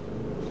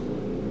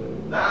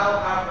 thou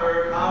hast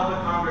heard how the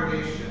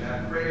congregation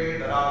have prayed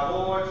that our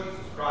Lord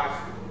Jesus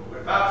Christ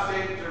would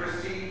vouchsafe to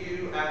receive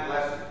you and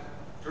bless you,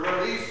 to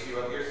release you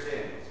of your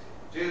sins,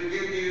 to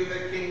give you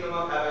the kingdom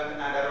of heaven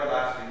and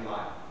everlasting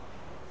life.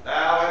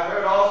 Thou hast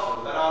heard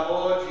also that our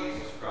Lord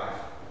Jesus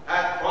Christ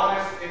hath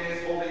promised in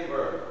his holy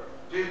word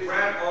to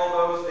grant all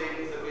those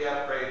things that we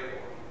have prayed for,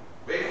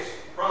 which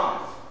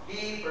promise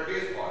he, for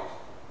his part,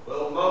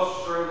 will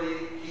most surely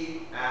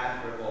keep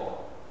and perform.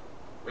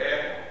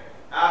 Wherefore,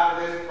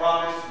 after this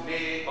promise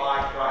made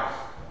by Christ,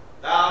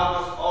 thou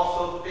must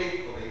also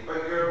faithfully,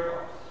 for your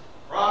part,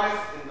 promise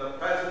in the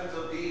presence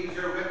of these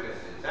your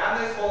witnesses and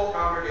this whole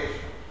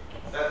congregation,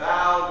 that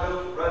thou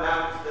wilt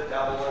renounce the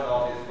devil and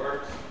all his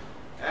works,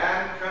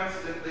 and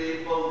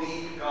constantly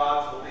believe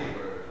God's holy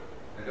word,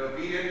 and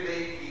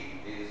obediently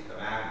keep his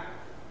commandments.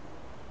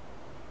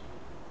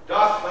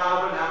 Dost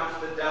thou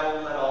renounce the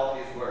devil and all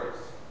his works,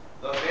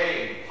 the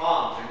vain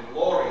pomp and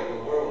glory of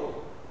the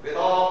world, with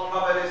all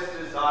covetous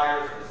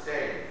desires of the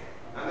same,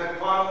 and the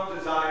carnal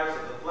desires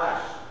of the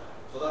flesh,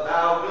 so that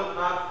thou wilt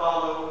not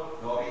follow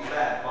nor be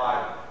led by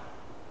them?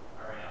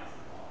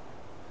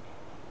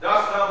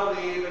 Dost thou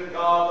believe in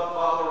God the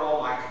Father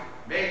Almighty,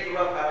 maker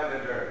of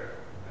heaven and earth,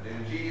 and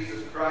in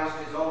Jesus Christ,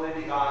 his only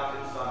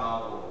begotten Son,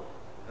 our Lord,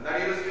 and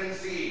that he was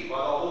conceived by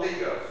the Holy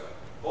Ghost,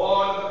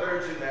 born of the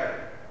Virgin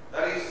Mary,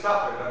 that he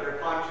suffered under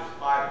Pontius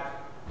Pilate,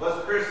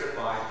 was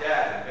crucified,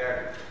 dead, and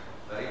buried,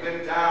 that he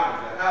went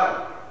down to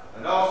hell,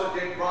 and also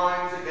did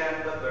rise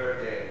again the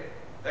third day,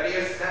 that he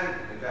ascended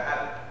into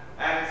heaven,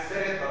 and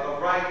sitteth on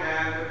the right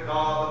hand of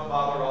God the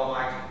Father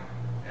Almighty,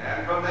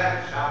 and from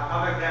thence shall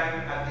come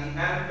again at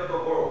the end of the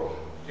world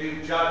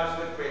to judge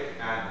the quick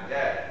and the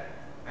dead.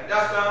 And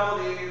dost thou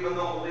believe in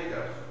the Holy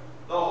Ghost,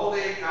 the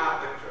Holy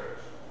Catholic Church,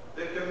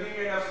 the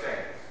communion of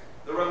saints,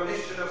 the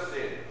remission of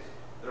sins,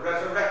 the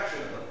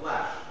resurrection of the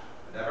flesh,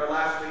 and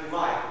everlasting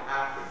life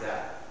after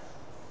death?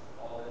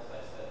 All this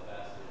I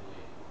steadfastly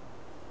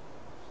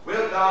believe.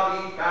 Wilt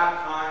thou be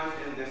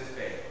baptized in this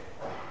faith?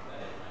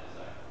 That is my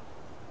desire.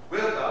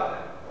 Wilt thou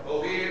then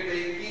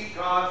obediently keep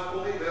God's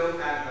holy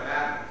will and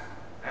commandments,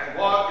 and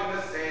walk in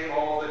the same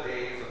all the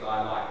days of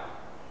thy life?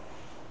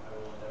 I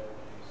will endeavor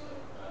to do so,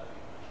 God be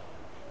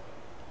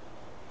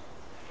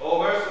my help. O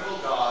merciful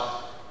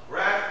God,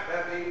 grant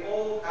that the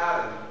old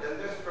Adam in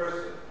this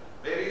person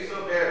may be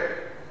so buried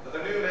that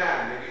the new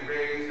man may be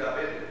raised up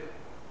in him.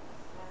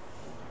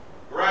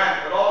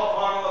 Grant that all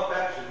carnal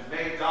affections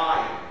may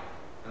die in him,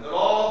 and that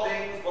all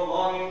things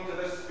belonging to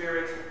the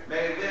Spirit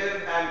may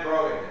live and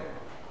grow in him.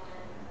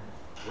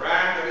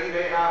 Grant that he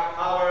may have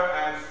power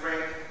and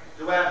strength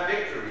to have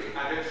victory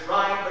and to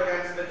triumph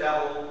against the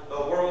devil,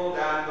 the world,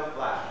 and the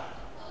flesh.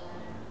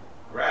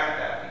 Grant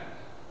that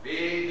he,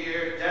 being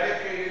here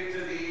dedicated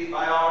to thee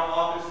by our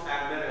office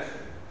and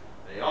ministry,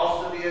 may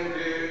also be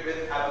endued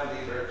with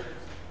heavenly virtues,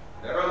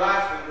 and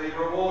everlastingly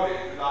rewarded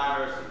with thy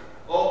mercy,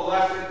 O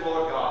blessed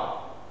Lord God,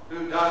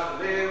 who dost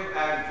live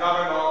and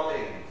govern all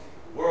things,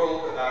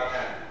 world without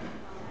end.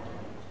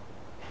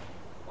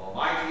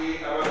 Almighty,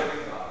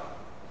 ever-living God,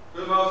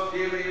 who most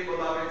dearly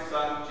beloved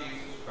Son,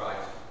 Jesus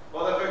Christ,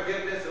 for the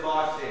forgiveness of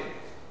our sins,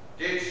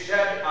 did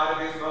shed out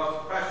of his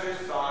most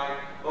precious side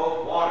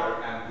both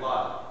water and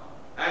blood,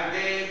 and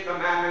gave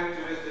commandment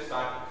to his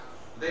disciples,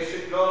 they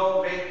should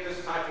go make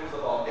disciples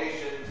of all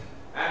nations,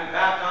 and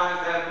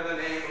baptize them in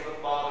the name of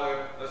the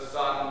Father, the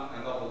Son,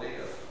 and the Holy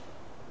Ghost.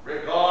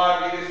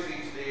 Regard, we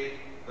beseech thee,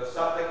 the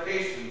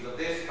supplications of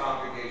this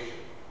congregation.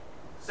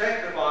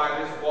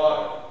 Sanctify this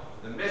water,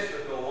 the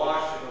mystical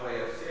washing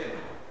away of sin,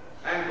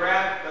 and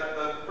grant that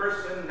the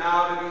person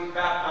now to be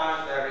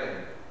baptized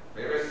therein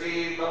may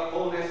receive the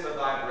fullness of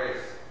thy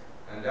grace,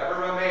 and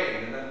ever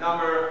remain in the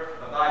number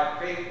of thy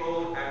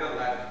faithful and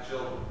elect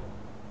children.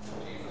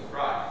 Jesus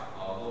Christ,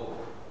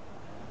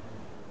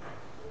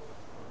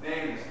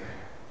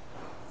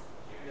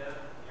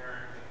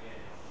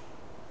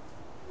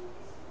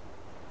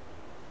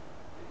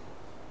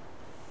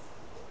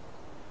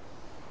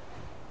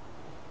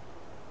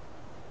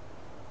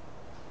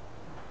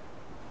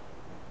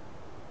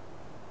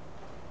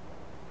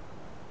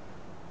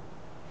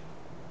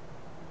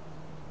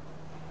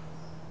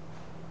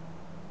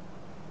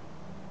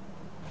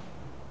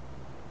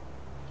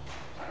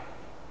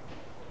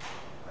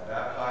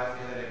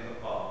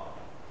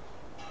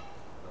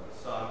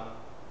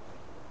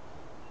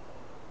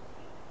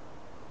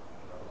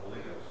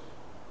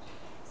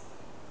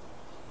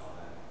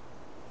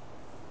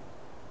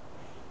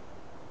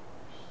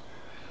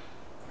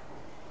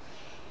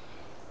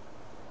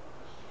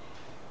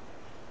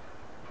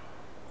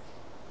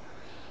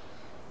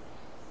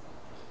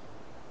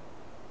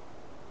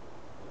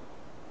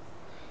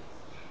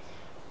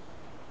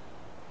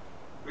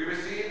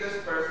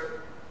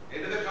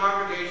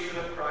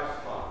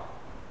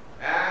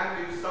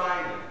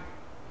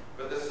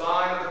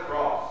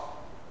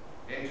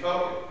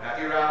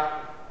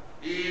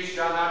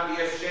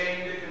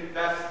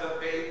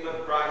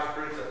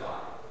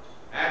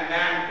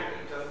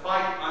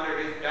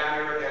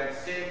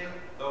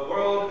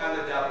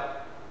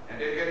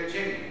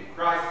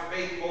 Christ's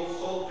faithful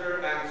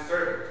soldier and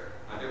servant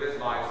unto his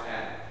life's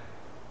end.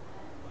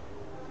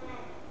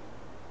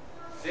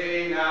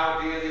 See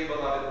now, dearly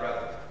beloved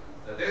brethren,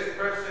 that this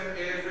person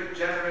is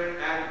regenerate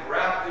and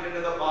grafted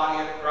into the body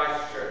of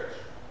Christ's church.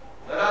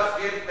 Let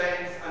us give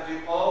thanks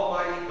unto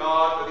Almighty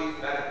God for these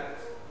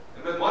benefits,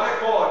 and with one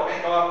accord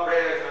make our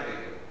prayers unto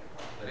him,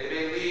 that he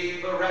may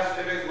lead the rest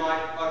of his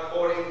life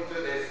according to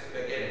this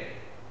beginning.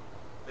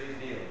 Please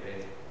kneel,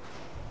 please.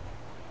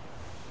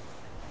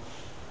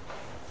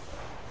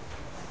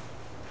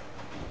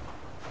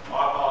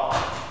 Our Father,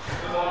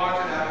 who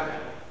art in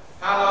heaven,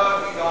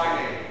 hallowed be thy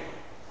name.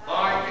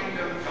 Thy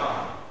kingdom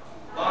come,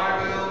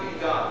 thy will be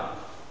done,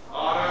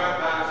 on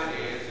earth as it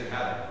is in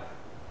heaven.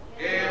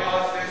 Give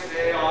us this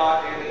day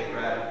our daily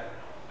bread,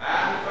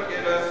 and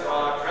forgive us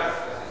our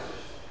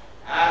trespasses,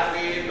 as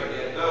we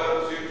forgive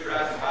those who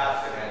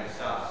trespass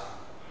against us.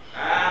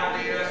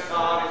 And lead us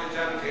not into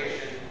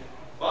temptation,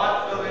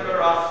 but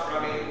deliver us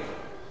from evil.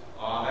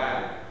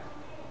 Amen.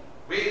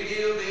 We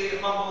yield thee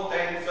humble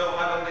thanks, O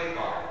heavenly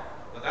Father,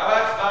 that thou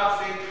hast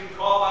vouchsafed to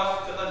call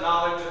us to the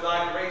knowledge of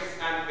thy grace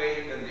and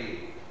faith in thee.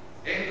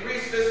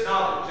 Increase this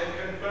knowledge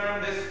and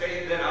confirm this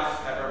faith in us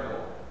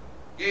evermore.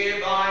 Give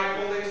thy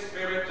Holy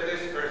Spirit to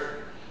this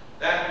person,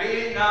 that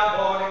being now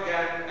born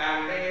again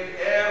and made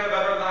heir of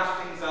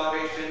everlasting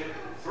salvation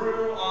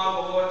through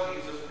our Lord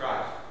Jesus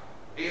Christ,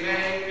 he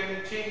may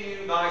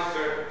continue thy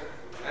servant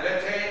and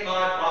attain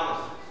thy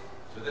promises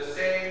through the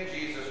same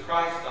Jesus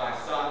Christ thy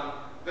Son,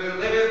 who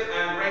liveth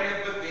and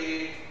reigneth with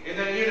thee in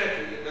the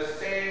unity of the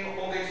same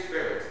Holy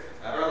Spirit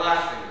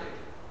everlastingly.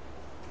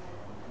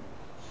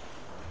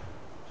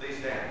 Please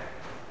stand.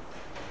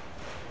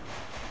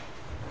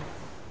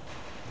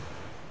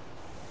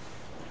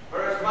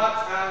 For as much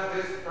as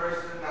this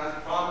person has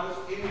promised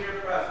in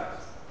your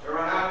presence to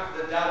renounce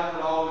the devil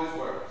and all his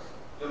works,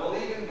 to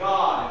believe in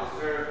God and to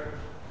serve him,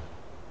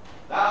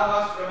 thou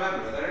must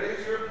remember that it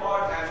is your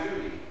part and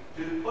duty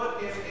to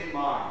put him in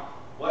mind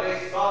what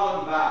a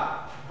solemn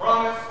vow,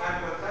 promise,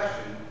 and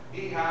confession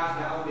he has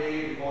now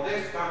made before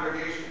this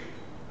congregation,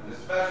 and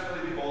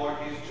especially before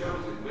his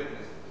chosen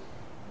witnesses.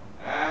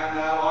 And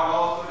thou art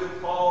also to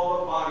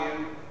call upon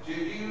him to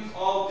use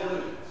all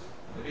diligence,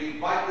 to be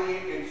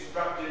vitally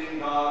instructed in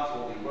God's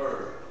holy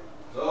word,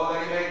 so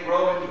that he may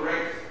grow in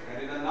grace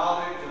and in the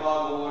knowledge of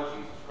our Lord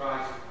Jesus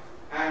Christ,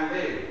 and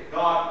live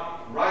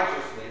godly,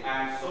 righteously,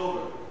 and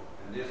soberly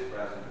in this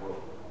present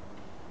world.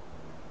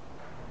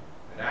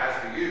 And as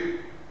for you,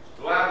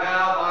 who have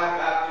now by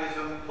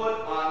baptism put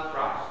on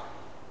Christ,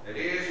 it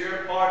is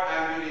your part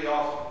and duty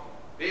also,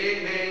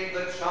 being made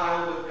the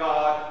child of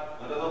God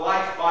under the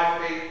light by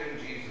faith in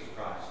Jesus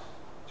Christ,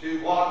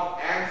 to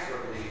walk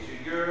answerably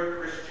to your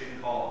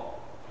Christian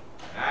call.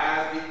 And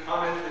as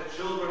becometh the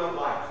children of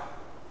light,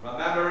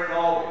 remembering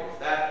always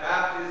that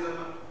baptism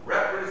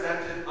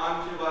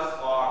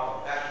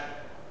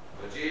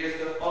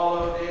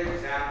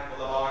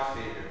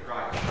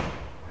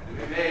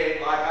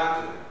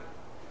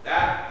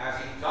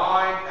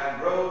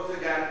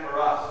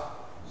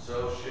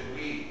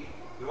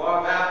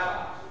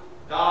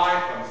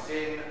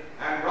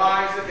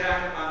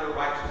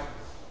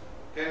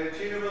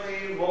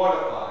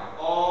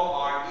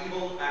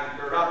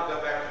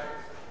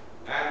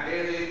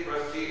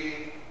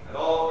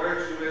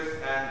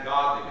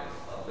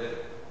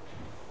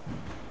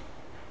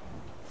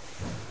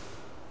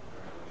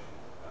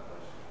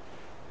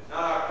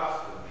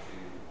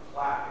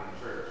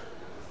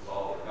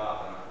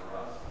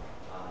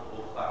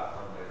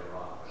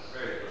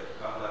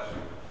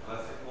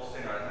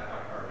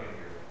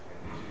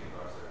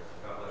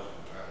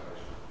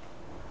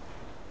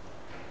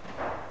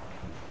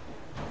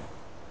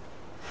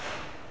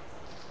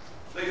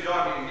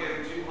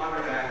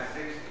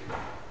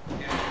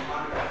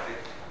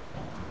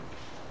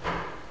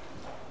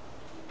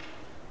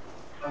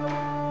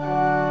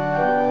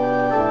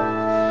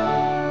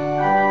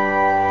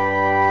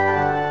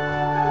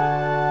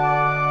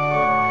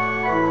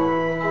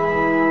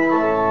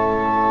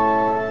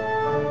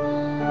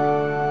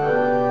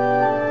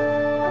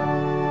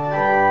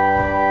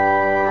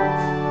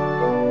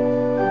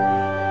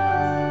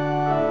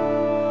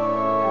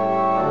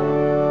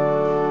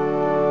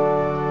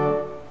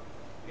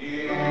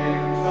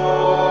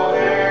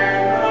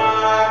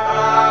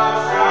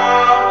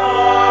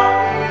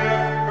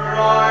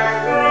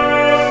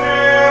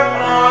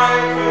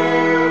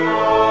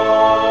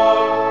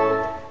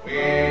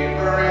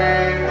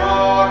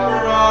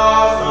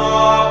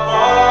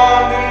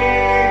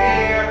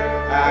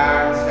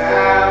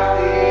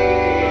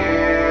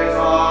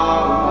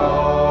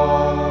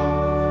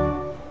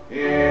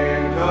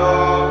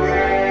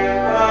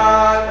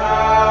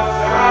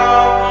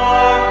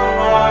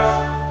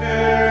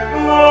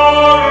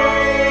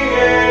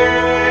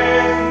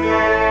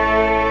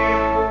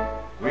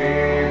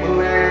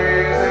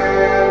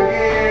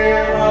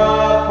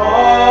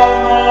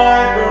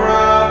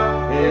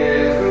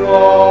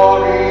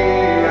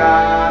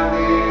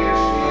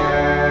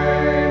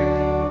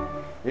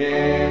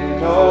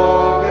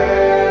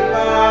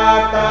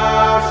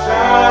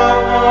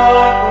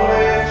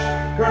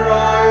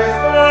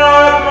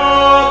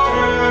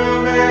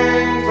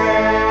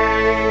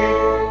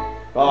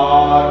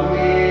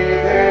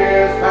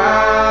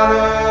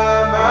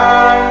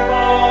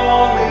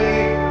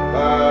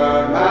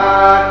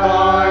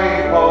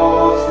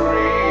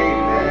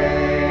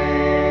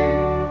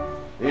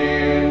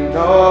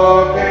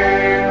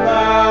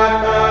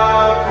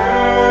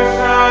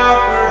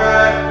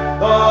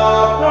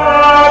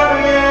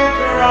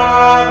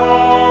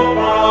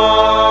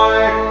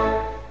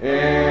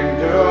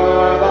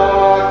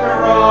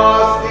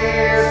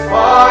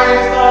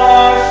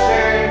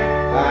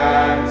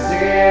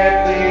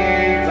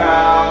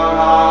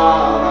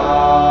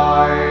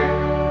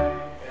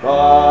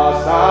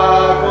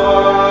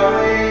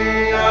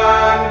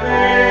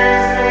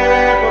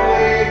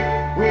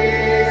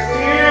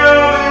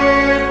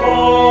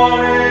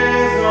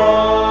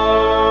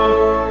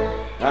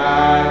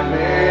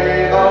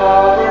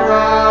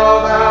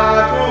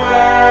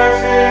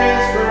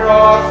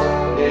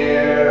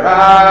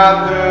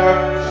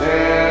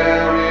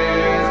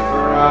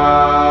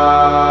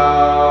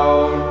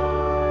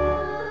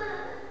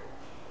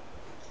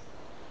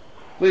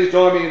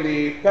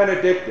brief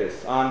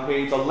Benedictus on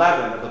page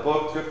 11 of the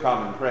Book of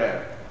Common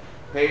Prayer.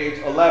 Page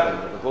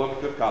 11 of the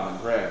Book of Common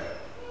Prayer.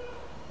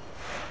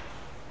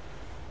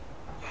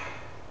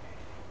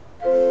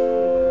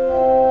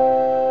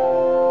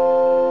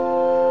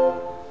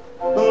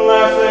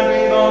 Blessed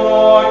be the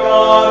Lord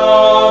God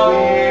of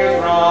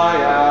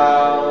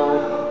Israel,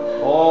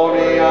 for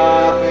he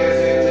hath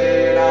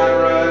visited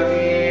and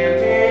redeemed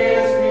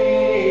his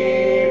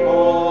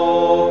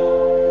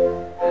people,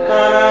 and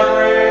hath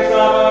raised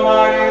up a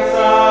mighty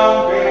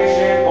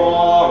salvation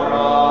for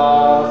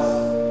us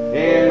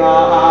in the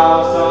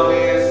house of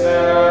his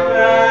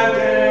servant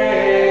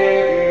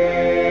David,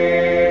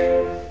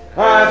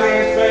 as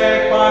he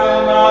spake by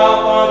the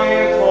mouth of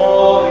his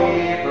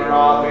holy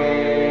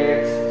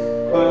prophets,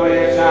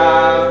 which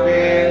have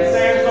been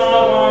since the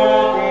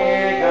world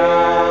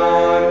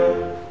began,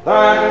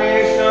 that we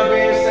should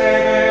be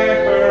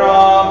saved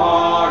from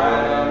our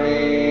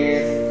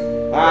enemies,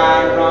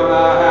 and from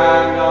the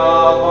hand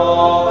of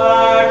all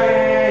that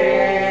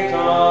hate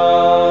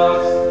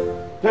us,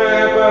 to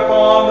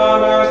perform the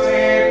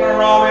mercy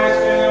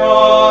promised to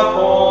our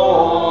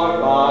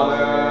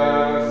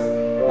forefathers,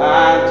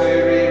 and to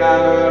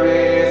remember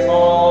his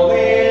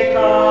holy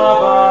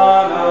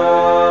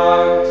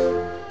covenant,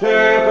 to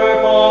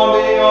perform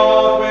the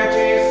oath which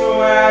he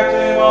sware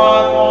to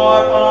our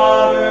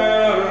forefather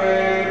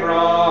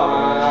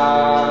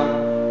Abraham,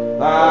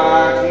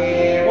 that he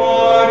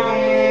would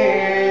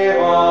give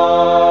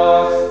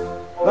us,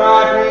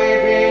 that we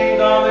being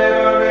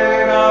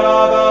delivered out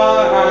of the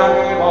hand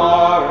of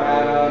our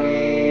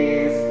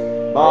enemies,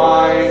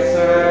 might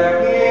serve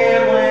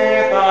him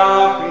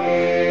without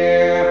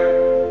fear,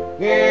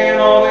 in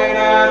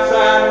holiness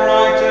and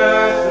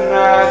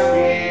righteousness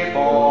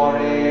before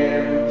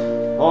him,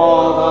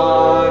 all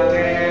the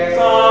days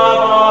of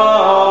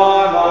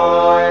our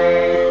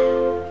life.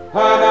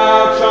 And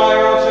our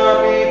child shall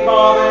be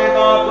called the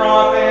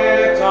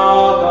prophet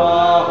of the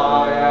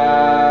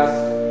highest,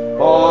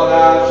 for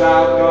thou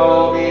shalt go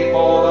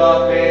before the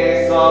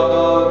face of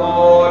the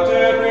Lord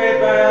to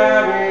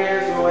prepare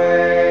his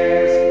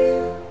ways,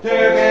 to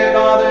give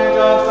knowledge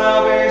of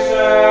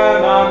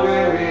salvation unto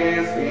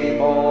his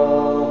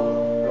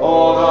people,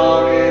 for the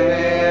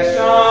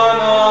remission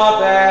of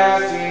their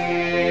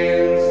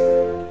sins,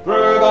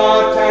 through the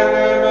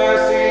tender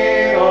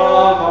mercy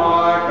of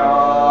our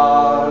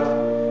God,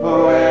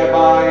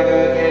 whereby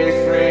the day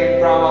spring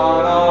from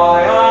on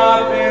high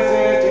hath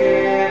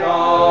visited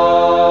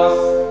us,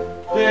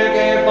 to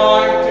give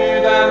light to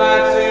them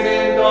that sit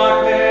in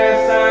darkness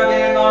and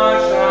in the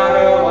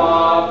shadow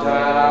of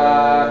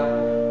death,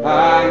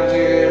 and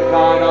to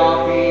guide our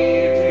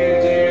feet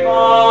into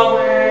the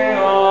way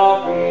of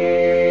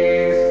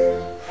peace.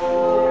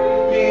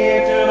 Be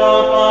to the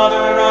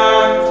Father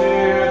and to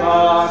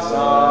the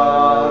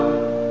Son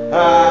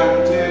and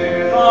to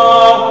the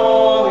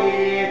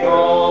Holy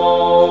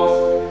Ghost,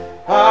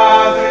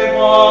 as it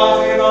was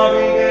in the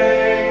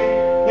beginning,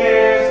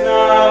 is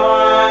now,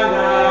 and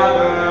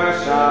ever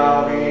shall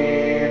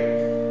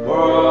be,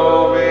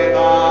 world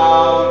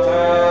without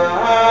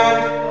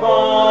end.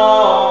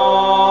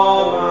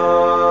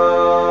 Amen.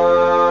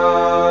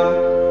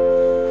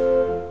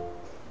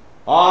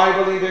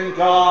 I believe in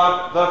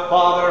God, the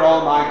Father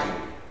Almighty,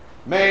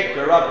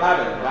 maker of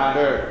heaven and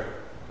earth,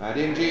 and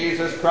in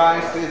Jesus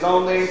Christ, his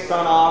only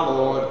Son, our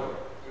Lord,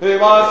 who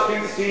was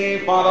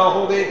conceived by the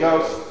Holy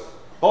Ghost,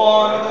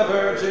 born of the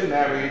Virgin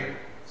Mary,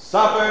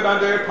 suffered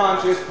under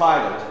Pontius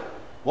Pilate,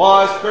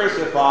 was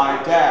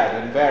crucified,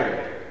 dead, and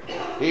buried.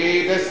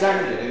 He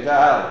descended into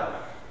hell.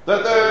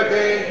 The third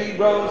day he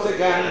rose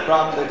again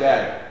from the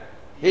dead.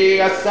 He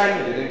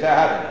ascended into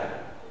heaven,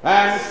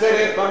 and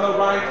sitteth on the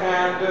right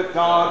hand of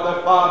God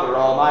the Father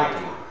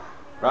Almighty.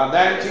 From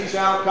thence he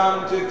shall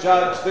come to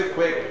judge the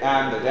quick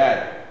and the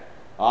dead.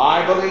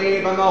 I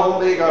believe in the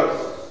Holy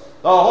Ghost,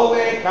 the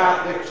Holy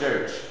Catholic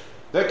Church,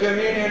 the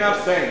communion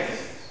of saints,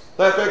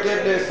 the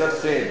forgiveness of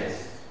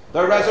sins,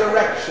 the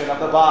resurrection of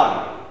the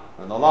body,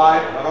 and the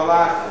life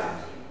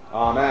everlasting.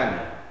 Amen.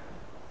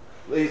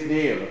 Please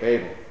kneel if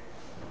able.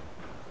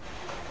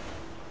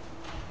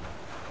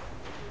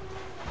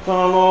 The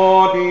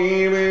Lord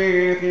be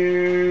with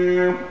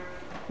you,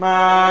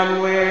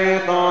 and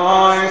with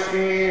thy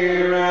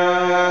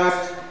spirit.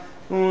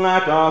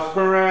 Let us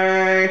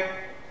pray.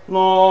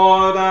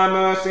 Lord, have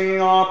mercy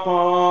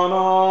upon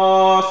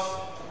us.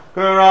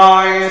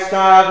 Christ,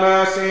 have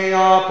mercy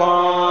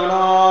upon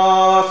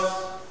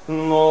us.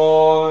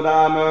 Lord,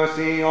 have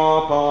mercy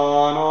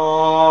upon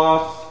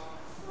us.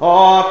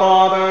 Our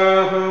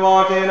Father, who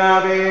art in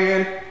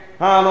heaven,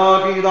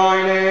 hallowed be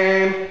thy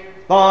name.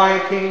 Thy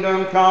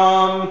kingdom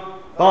come,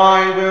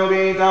 thy will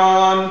be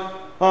done,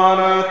 on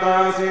earth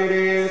as it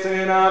is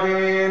in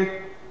heaven.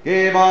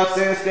 Give us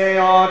this day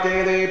our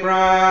daily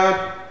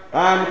bread,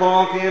 and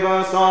forgive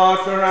us our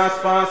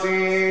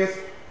trespasses,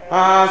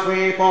 as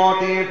we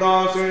forgive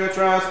those who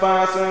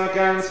trespass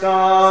against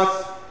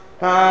us.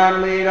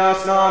 And lead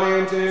us not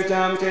into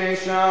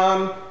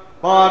temptation,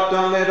 but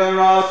deliver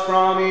us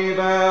from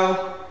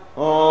evil.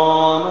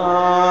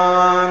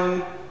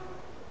 Amen.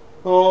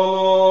 O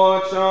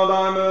Lord, show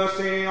thy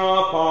mercy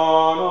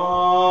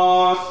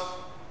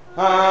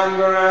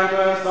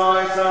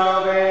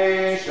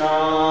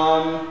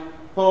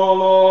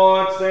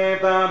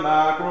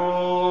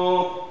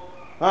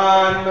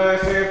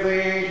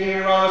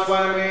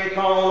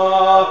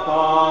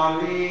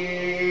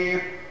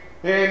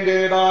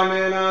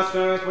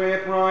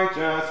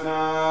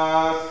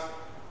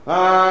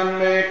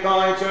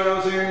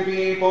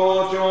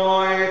people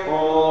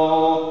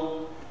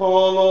joyful.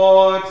 O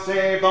Lord,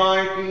 save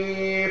thy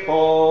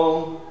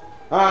people,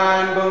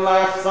 and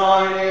bless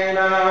thine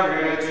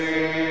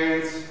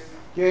inheritance.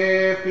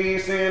 Give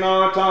peace in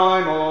our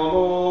time, O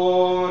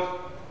Lord,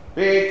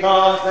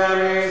 because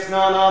there is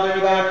none other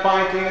that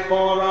fighteth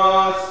for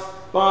us,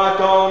 but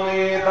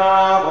only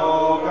thou,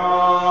 O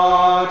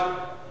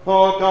God.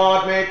 O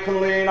God, make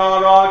clean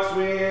our hearts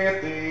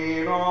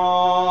within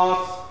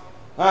us,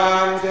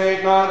 and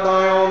take not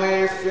thy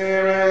Holy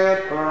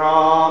Spirit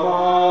from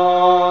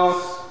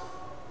us.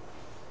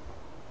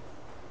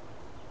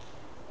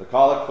 The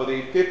collect for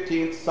the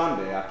 15th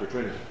Sunday after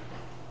Trinity.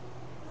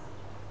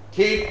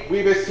 Keep,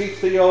 we beseech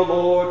thee, O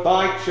Lord,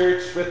 thy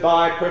church with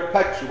thy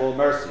perpetual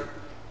mercy,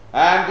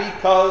 and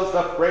because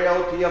the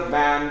frailty of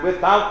man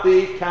without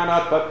thee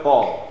cannot but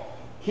fall,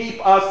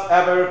 keep us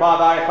ever by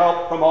thy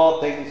help from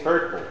all things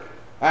hurtful,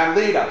 and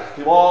lead us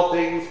to all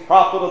things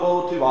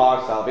profitable to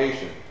our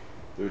salvation,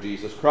 through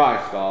Jesus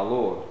Christ our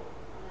Lord.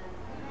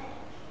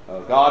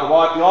 O God, who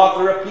art the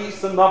author of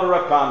peace and lover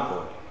of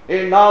concord,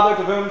 in knowledge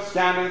of whom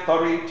standeth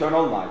our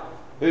eternal life,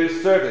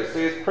 whose service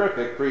is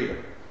perfect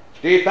freedom,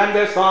 defend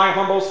us, thy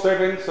humble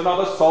servants, and all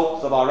the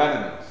assaults of our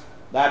enemies,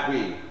 that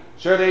we,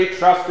 surely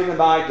trusting in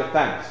thy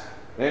defense,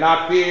 may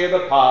not fear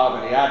the power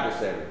of any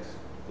adversaries,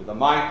 through the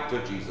might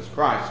of Jesus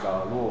Christ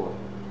our Lord.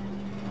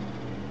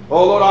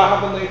 O Lord, our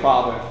heavenly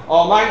Father,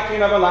 almighty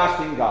and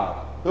everlasting God,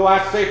 who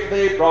hast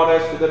safely brought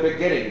us to the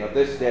beginning of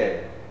this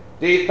day,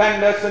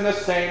 defend us in the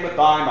same with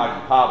thy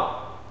mighty power,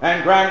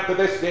 and grant that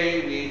this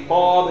day we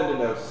fall into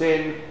no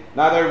sin,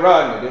 neither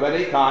run into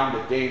any kind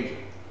of danger,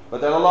 but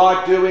that all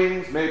our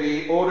doings may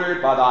be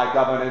ordered by thy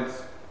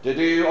governance, to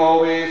do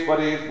always what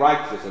is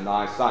righteous in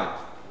thy sight,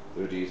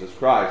 through Jesus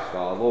Christ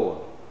our Lord.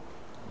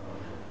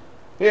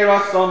 Hear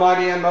us,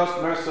 Almighty and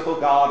most merciful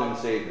God and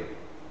Savior.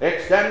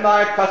 Extend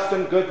thy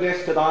accustomed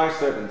goodness to thy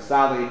servant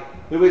Sally,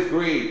 who is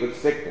grieved with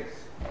sickness.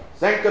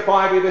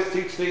 Sanctify, we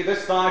beseech thee,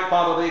 this thy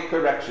fatherly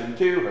correction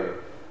to her,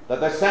 that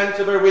the sense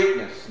of her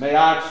weakness may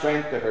add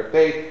strength to her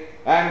faith,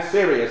 and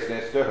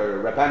seriousness to her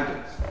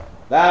repentance,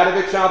 that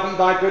if it shall be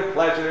thy good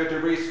pleasure to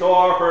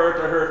restore her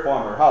to her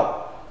former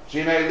health,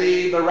 she may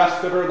lead the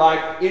rest of her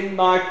life in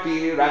thy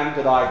fear and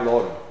to thy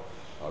glory.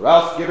 Or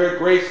else give her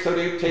grace so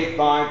to take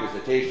thy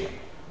visitation,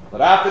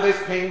 that after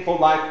this painful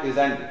life is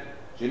ended,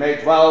 she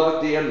may dwell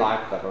with thee in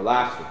life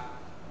everlasting,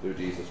 through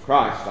Jesus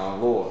Christ our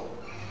Lord.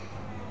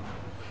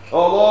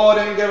 O Lord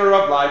and giver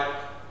of life,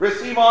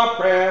 receive our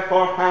prayer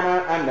for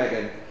Hannah and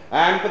Megan,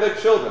 and for the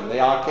children they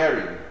are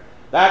carrying,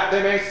 that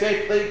they may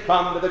safely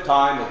come to the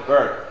time of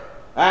birth,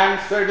 and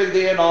serving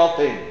thee in all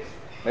things,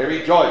 may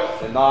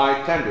rejoice in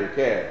thy tender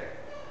care,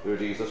 through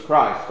Jesus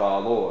Christ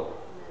our Lord.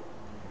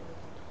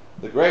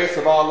 The grace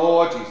of our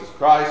Lord Jesus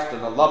Christ,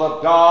 and the love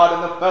of God,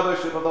 and the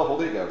fellowship of the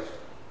Holy Ghost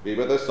be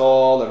with us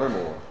all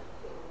evermore.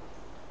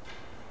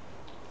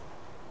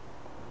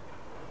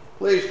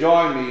 Please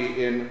join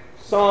me in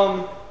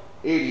Psalm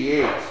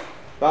 88,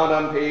 found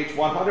on page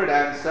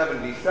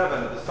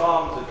 177 of the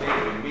Psalms of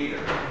David in meter,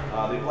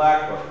 the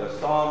Black Book, the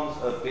Psalms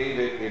of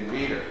David in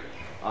meter,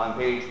 on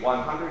page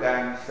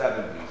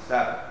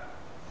 177.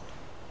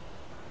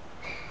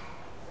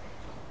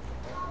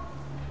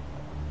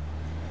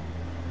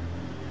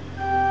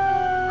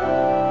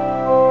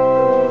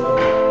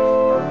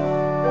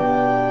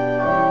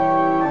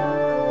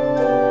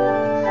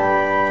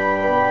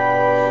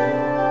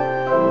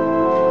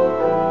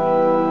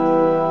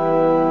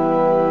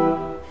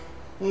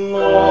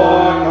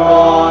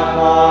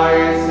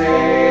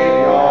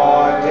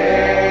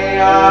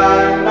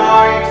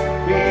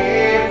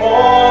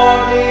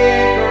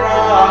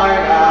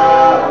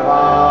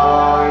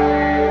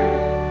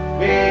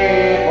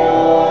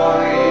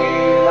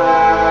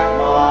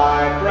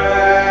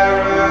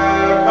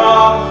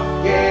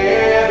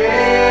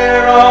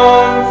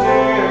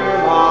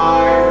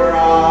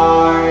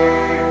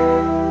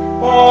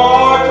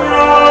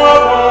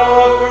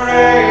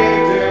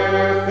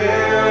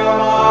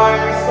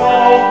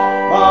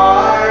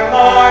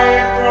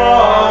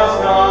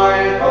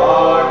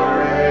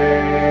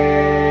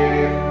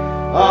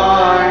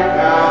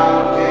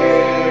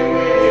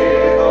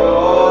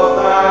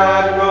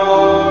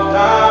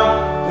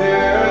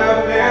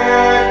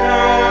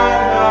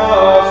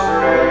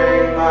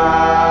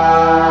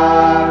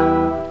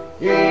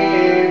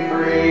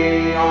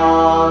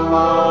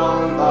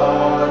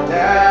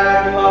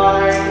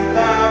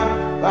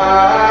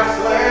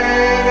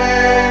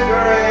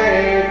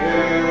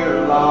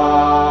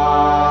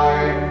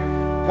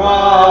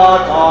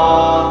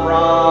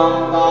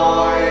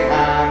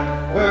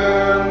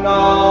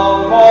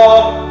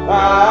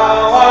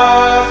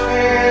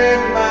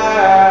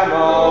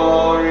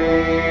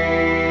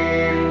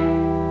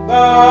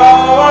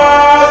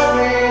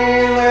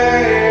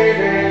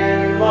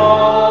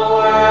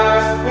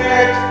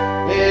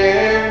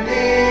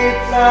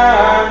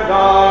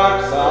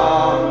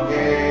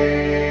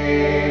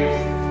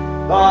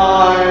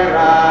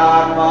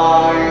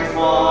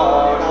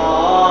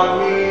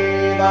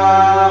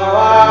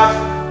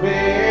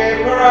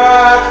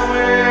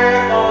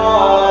 With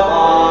all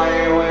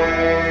thy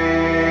ways.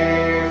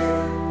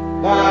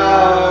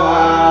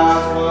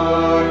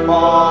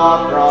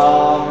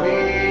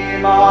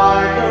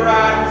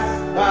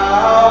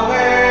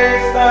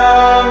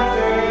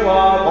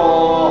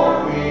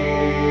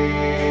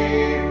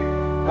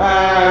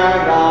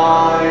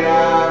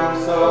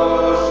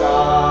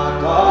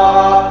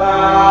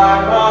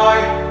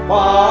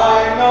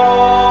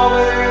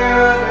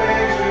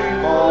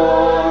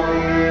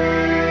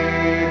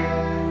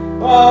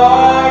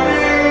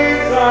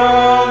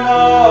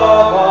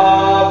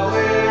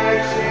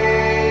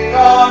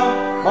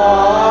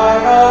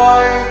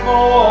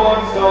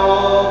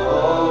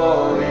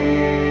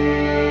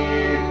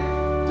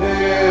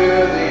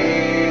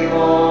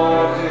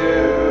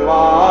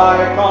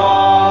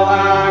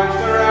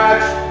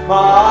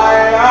 thy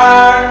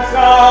hands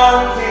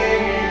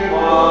continually.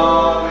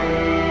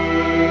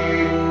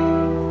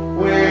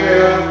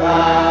 Wilt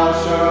thou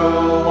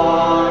show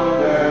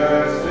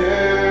wonders to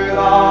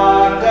the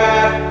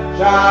dead?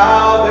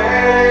 Shall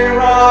they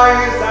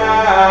rise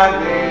and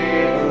be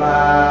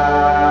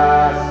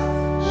blessed?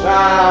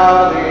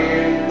 Shall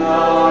in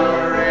the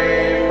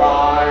grave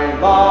thy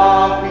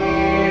love be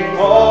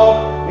told,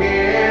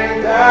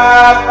 in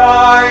death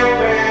thy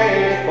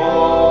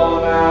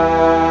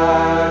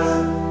faithfulness?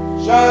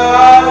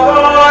 Shall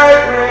thy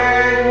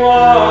great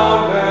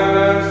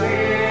wonders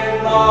in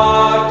the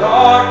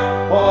dark,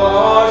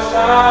 or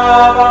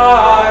shall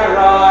thy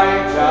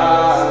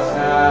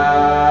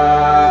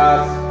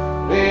righteousness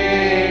be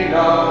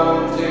known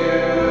to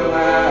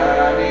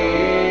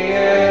any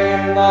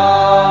in the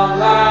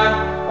land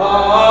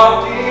of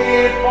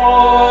deep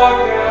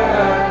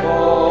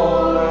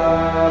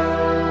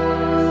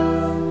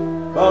forgetfulness?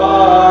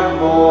 But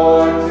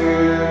Lord, to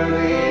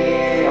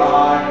thee I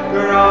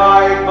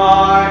cry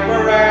my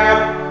prayer,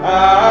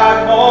 and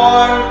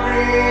more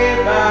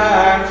grief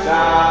and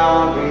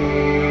shall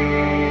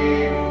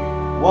be.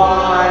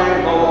 Why,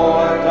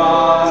 Lord,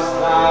 dost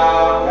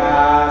thou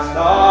cast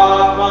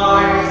off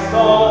my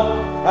soul,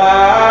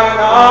 and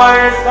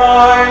hide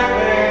thy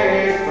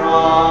face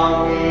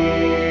from me?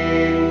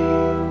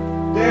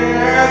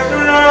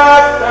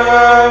 Distressed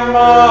am I,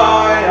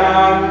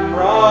 and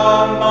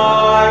from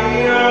my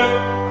youth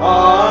I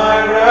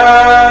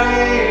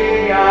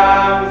ready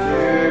am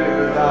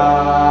to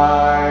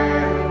die.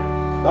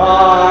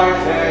 Thy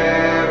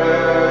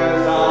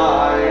terrors I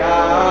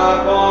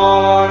have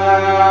borne,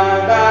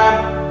 and am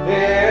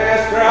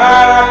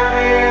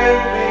distracted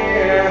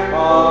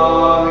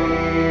fearfully.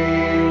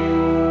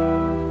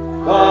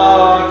 The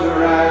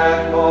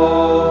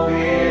dreadful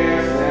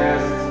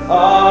fierceness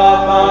of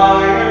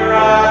thy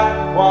wrath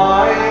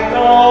wide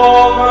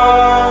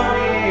over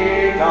me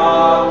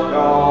doth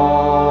go.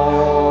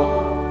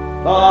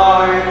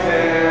 Thy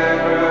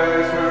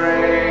terrors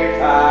great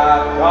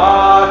have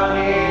got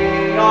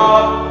me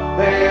off,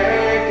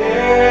 they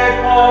did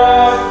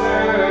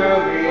pursue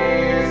me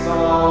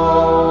so.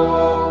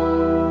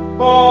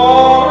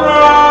 For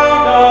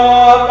round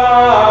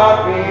about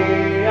me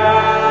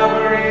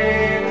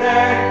every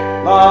day,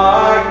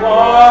 like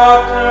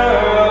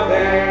water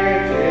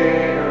they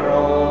did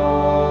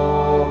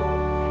roll,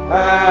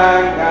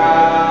 and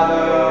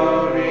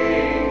gathering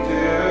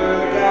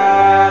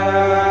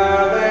together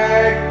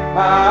they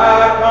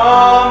have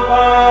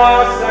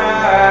compassed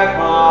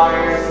my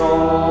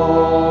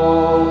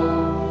soul.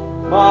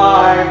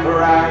 My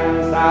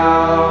friends,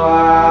 thou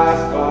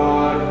hast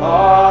gone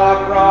far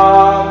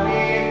from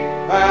me,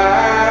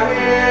 and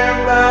him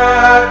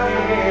that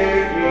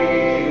did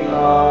me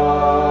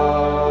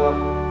love,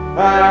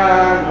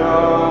 and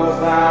those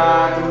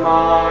that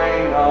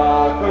mine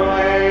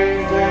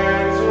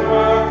acquaintance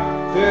were,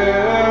 to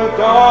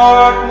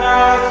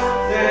darkness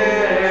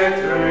did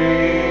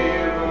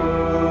remove.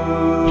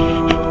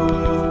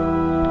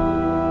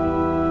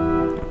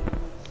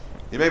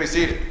 You may be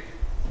seated.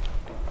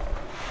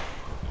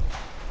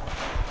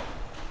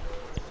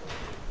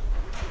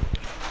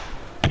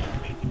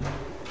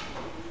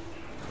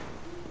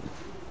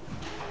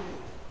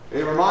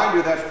 A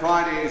reminder that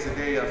Friday is a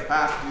day of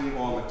fasting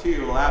or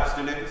material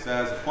abstinence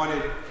as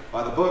appointed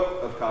by the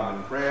Book of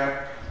Common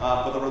Prayer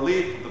for the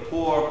relief of the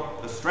poor,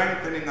 the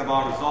strengthening of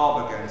our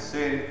resolve against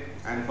sin,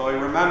 and for a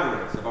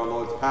remembrance of our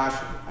Lord's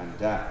passion and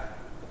death.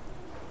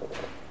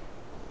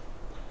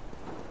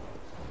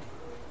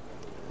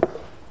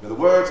 May the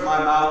words of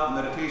my mouth and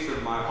the meditation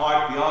of my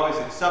heart be always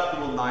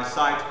acceptable in thy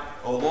sight,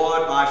 O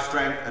Lord, my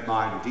strength and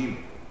my Redeemer.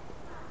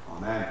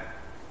 Amen.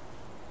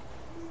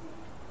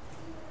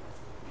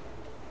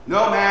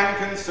 No man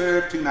can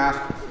serve two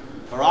masters,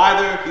 for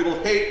either he will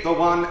hate the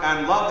one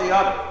and love the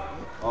other,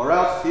 or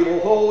else he will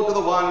hold to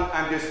the one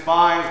and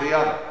despise the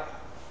other.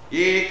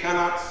 Ye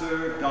cannot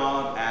serve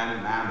God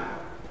and mammon.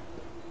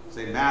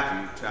 St.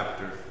 Matthew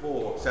chapter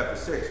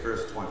 6,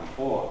 verse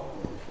 24.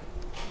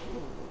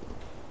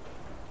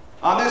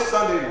 On this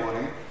Sunday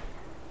morning,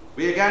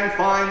 we again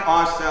find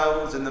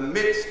ourselves in the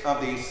midst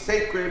of these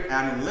sacred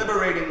and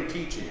liberating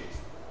teachings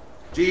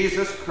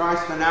Jesus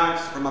Christ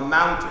announced from a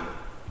mountain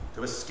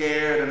to a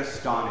scared and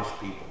astonished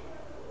people.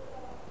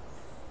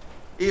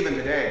 Even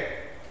today,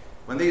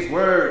 when these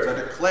words are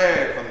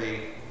declared from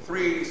the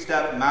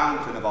three-step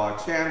mountain of our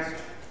chancel,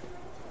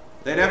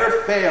 they never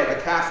fail to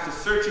cast a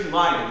searching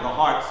light into the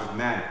hearts of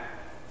men,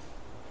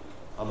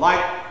 a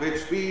light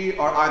which we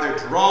are either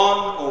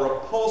drawn or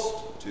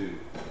repulsed to,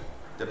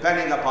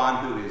 depending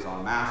upon who is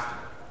our master.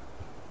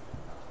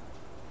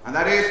 And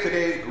that is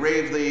today's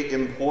gravely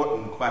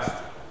important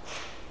question.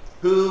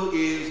 Who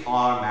is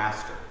our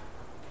master?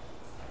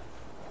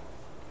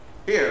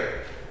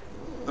 Here,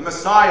 the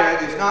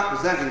Messiah is not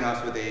presenting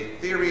us with a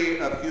theory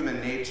of human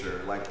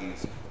nature like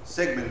he's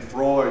Sigmund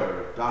Freud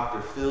or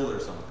Dr. Phil or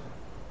something.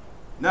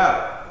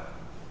 No,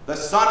 the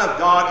Son of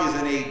God is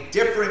in a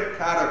different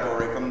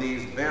category from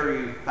these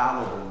very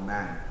fallible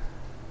men.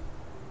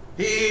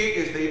 He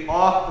is the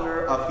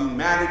author of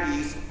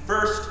humanity's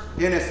first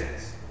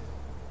innocence,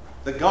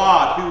 the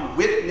God who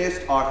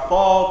witnessed our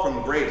fall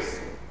from grace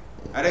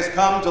and has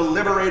come to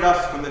liberate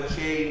us from the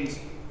chains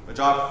which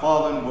our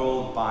fallen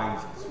world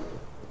binds us with.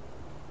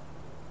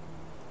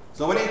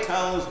 So when he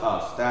tells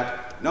us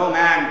that no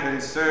man can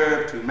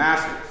serve two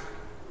masters,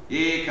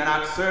 ye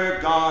cannot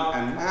serve God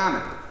and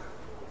mammon,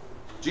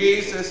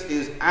 Jesus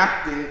is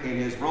acting in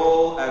his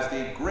role as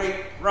the great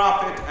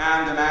prophet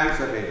and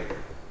emancipator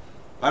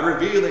by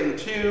revealing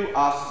to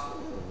us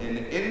an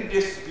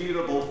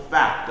indisputable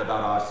fact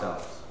about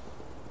ourselves.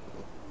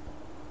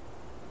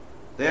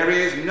 There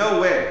is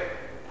no way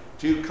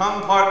to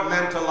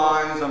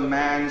compartmentalize a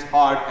man's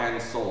heart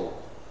and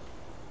soul.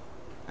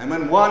 And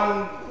when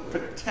one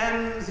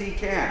pretends he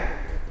can,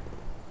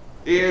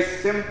 he is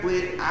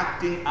simply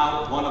acting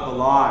out one of the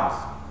lies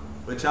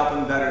which help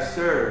him better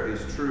serve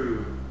his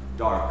true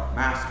dark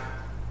master.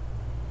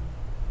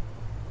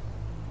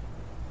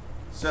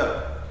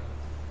 So,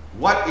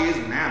 what is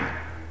mammon?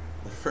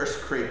 The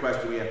first great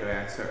question we have to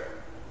answer.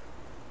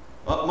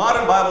 Well,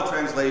 modern Bible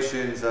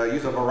translations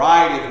use a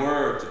variety of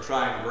words to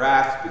try and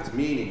grasp its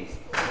meanings.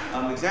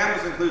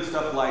 Examples include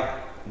stuff like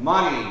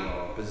money,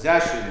 or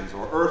possessions,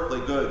 or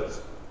earthly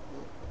goods.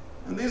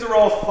 And these are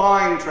all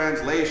fine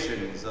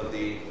translations of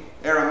the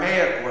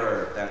Aramaic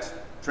word that's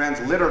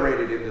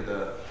transliterated into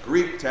the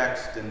Greek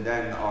text and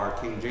then our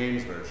King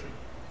James Version.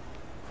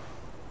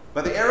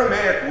 But the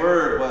Aramaic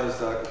word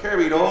was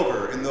carried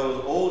over in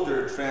those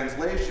older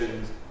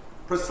translations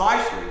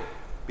precisely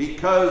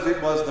because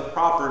it was the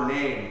proper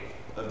name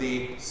of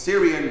the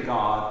Syrian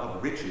god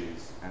of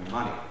riches and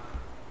money.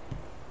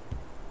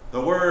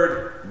 The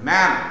word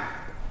mammon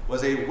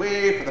was a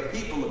way for the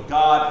people of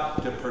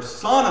God to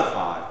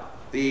personify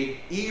the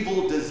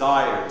evil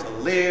desire to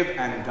live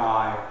and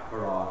die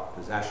for our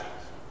possessions.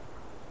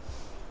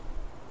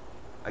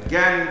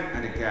 Again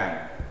and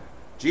again,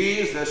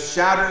 Jesus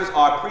shatters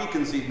our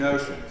preconceived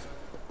notions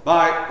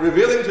by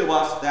revealing to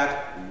us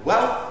that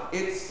wealth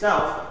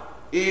itself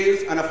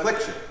is an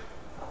affliction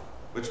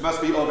which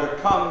must be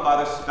overcome by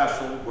the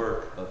special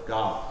work of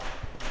God.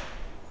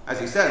 As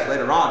he says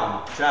later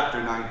on in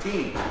chapter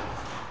 19,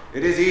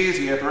 it is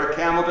easier for a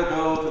camel to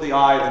go through the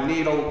eye of a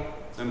needle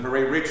than for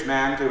a rich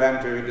man to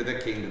enter into the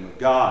kingdom of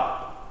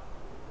God.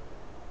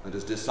 And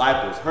his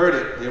disciples heard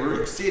it. They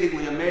were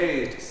exceedingly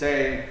amazed,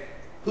 saying,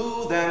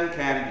 "Who then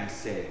can be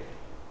saved?"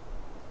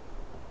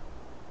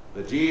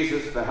 But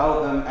Jesus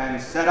beheld them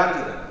and said unto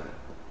them,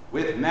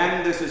 "With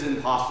men this is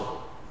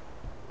impossible,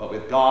 but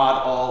with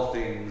God all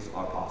things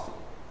are possible."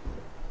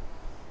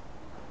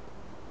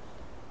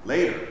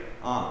 Later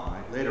on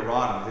in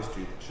the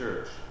history of the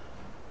church,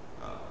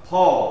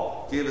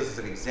 Paul gives us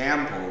an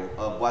example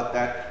of what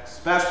that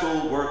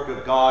special work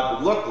of God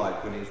would look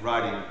like when he's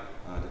writing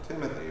to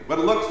Timothy. What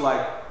it looks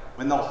like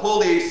when the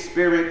Holy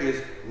Spirit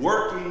is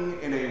working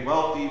in a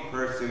wealthy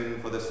person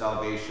for the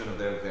salvation of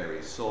their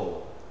very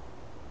soul.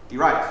 He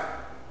writes,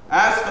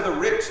 "As for the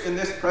rich in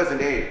this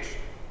present age,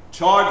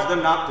 charge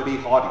them not to be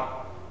haughty,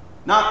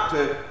 not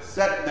to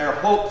set their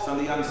hopes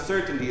on the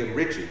uncertainty of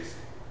riches,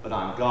 but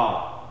on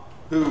God,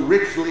 who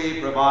richly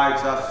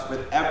provides us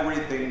with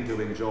everything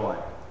to enjoy.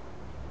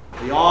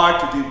 They are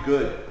to do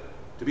good,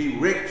 to be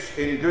rich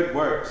in good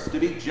works, to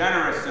be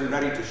generous and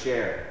ready to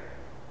share,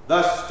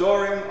 thus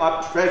storing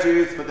up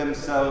treasures for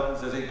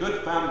themselves as a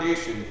good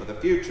foundation for the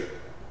future,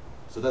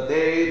 so that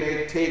they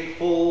may take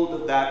hold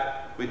of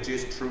that which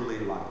is truly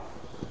life."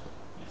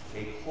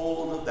 Take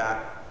hold of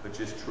that which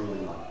is truly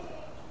life.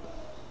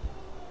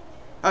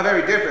 How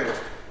very different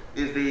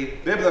is the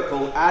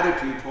biblical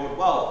attitude toward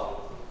wealth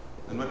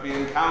than what we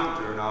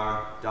encounter in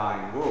our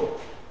dying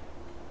world.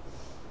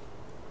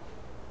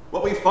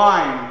 What we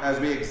find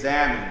as we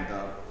examine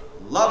the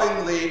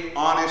lovingly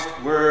honest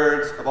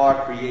words of our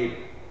Creator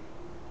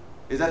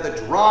is that the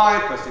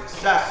drive for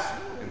success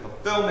and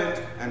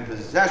fulfillment and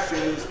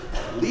possessions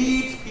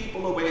leads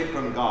people away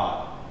from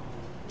God,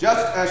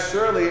 just as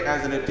surely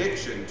as an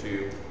addiction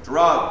to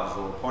drugs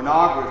or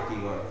pornography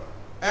or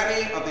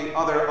any of the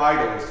other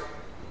idols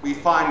we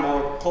find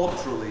more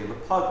culturally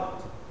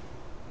repugnant.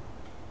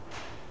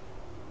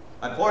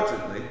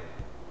 Unfortunately,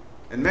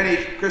 in many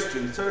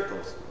Christian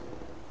circles,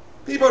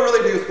 people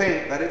really do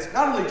think that it's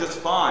not only just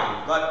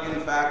fine, but in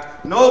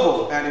fact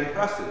noble and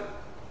impressive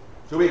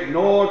to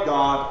ignore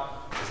God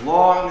as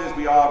long as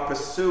we are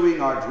pursuing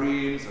our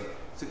dreams of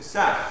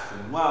success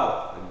and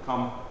wealth and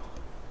comfort.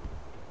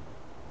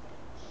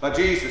 But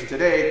Jesus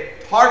today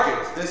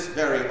targets this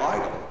very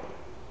idol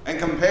and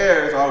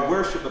compares our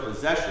worship of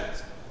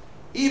possessions,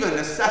 even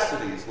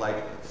necessities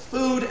like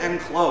food and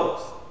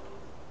clothes.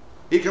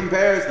 He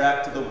compares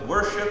that to the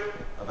worship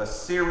of a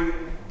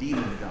Syrian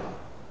demon god.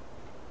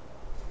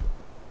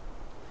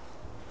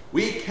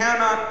 We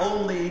cannot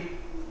only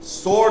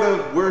sort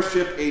of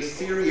worship a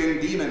Syrian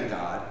demon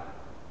god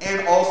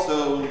and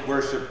also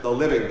worship the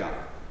living God.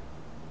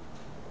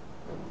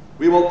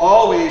 We will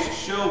always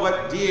show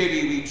what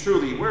deity we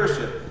truly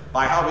worship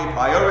by how we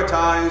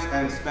prioritize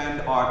and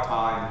spend our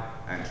time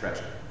and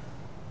treasure.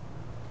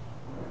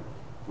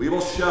 We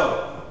will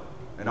show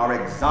in our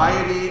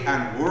anxiety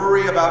and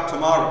worry about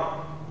tomorrow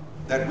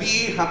that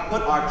we have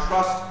put our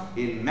trust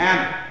in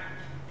mammon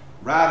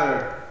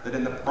rather than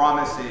in the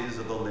promises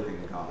of the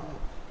living God.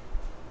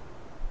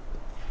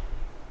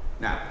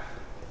 Now,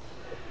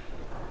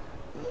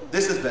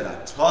 this has been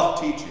a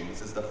tough teaching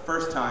since the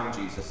first time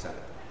Jesus said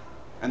it.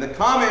 And the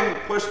common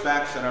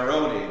pushbacks in our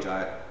own age,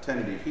 I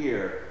tend to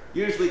hear,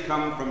 usually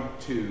come from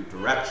two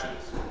directions.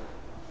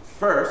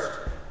 First,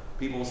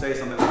 people will say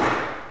something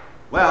like,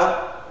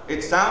 well,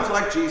 it sounds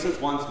like Jesus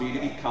wants me to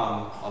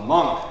become a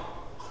monk.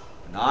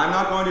 And I'm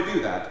not going to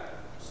do that,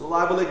 so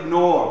I will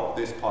ignore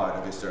this part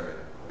of his sermon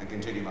and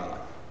continue my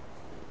life.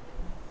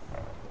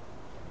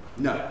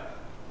 No.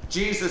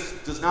 Jesus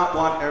does not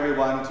want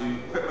everyone to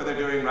quit what they're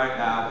doing right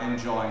now and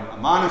join a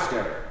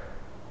monastery.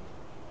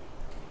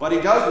 But he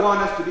does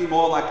want us to be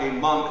more like a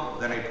monk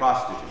than a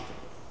prostitute.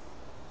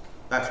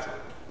 That's true.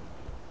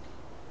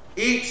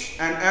 Each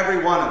and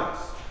every one of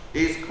us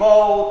is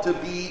called to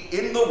be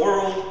in the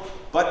world,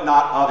 but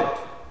not of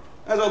it.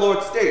 As our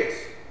Lord states,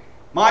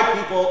 my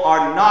people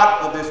are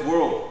not of this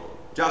world,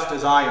 just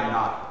as I am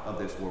not of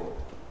this world.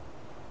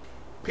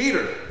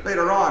 Peter,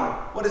 later on,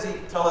 what does he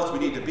tell us we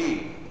need to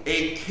be?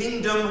 A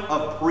kingdom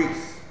of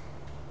priests.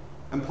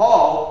 And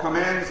Paul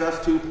commands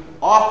us to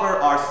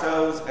offer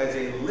ourselves as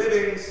a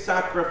living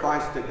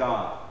sacrifice to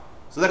God,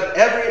 so that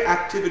every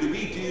activity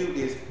we do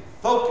is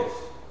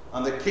focused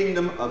on the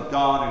kingdom of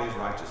God and his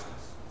righteousness.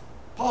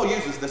 Paul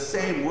uses the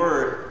same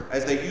word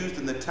as they used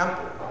in the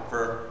temple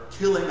for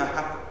killing a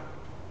heifer.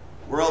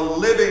 We're a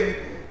living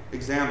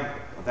example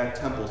of that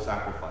temple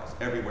sacrifice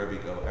everywhere we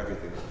go,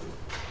 everything we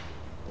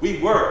do.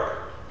 We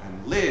work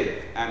and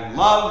live and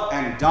love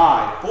and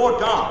die for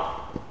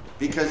God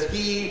because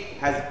he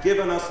has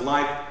given us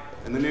life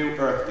in the new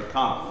earth to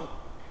come.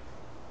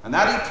 And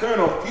that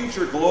eternal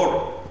future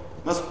glory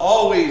must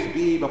always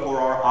be before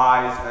our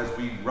eyes as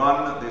we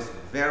run this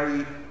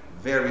very,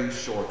 very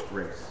short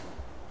race.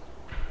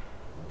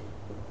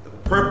 The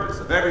purpose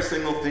of every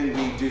single thing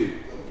we do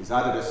is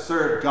either to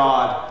serve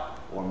God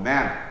or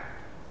mammon,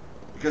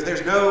 because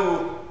there's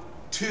no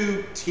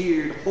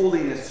two-tiered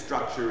holiness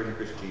structure in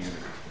Christianity.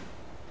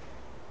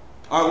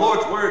 Our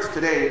Lord's words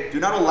today do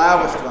not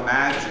allow us to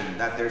imagine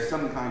that there's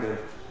some kind of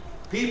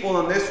people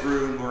in this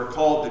room who are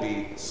called to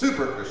be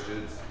super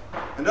Christians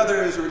and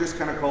others who are just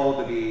kind of called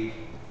to be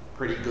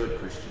pretty good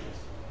Christians,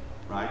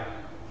 right?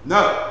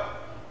 No.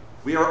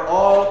 We are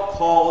all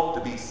called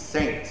to be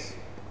saints.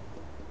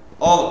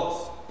 All of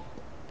us.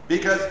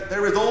 Because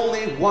there is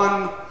only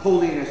one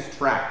holiness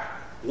track,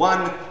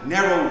 one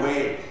narrow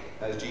way,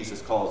 as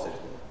Jesus calls it.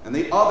 And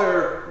the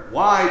other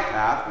wide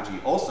path, which he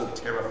also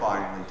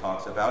terrifyingly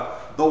talks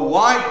about, the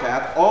wide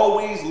path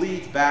always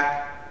leads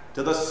back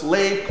to the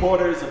slave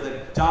quarters of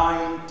the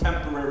dying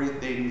temporary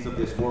things of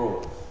this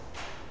world.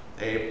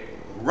 A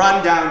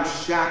rundown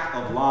shack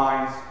of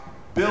lies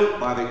built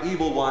by the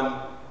evil one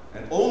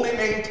and only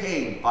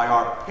maintained by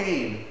our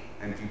pain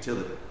and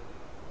futility.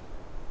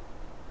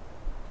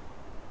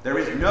 There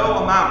is no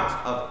amount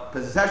of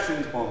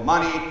possessions or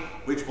money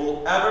which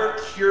will ever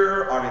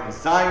cure our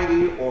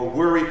anxiety or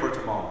worry for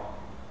tomorrow.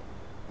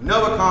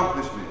 No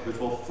accomplishment which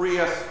will free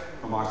us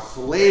from our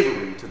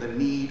slavery to the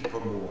need for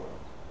more.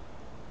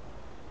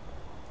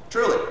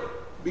 Truly,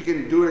 we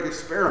can do an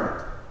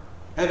experiment.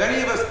 Have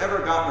any of us ever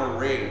gotten a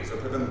raise or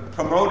been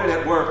promoted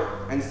at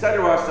work and said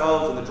to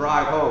ourselves on the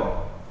drive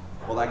home,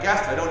 well, I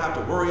guess I don't have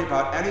to worry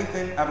about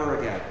anything ever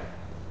again?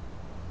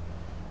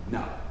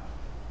 No.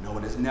 No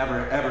one has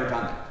never, ever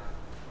done it,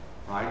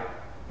 right?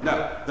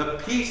 No,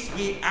 the peace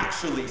we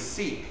actually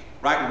seek,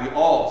 right? And we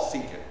all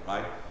seek it,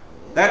 right?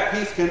 That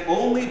peace can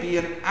only be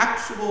an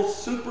actual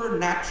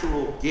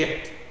supernatural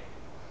gift.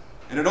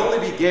 And it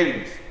only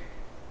begins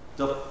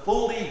to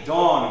fully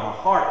dawn in our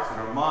hearts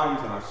and our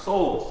minds and our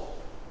souls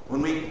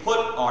when we put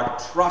our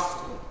trust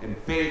and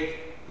faith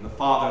in the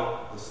Father,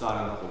 the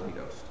Son, and the Holy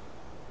Ghost.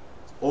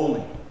 It's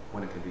only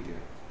when it can begin.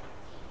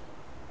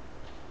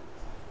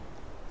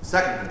 The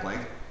second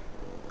complaint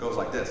goes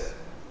like this.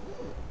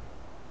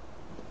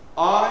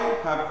 I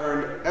have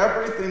earned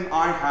everything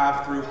I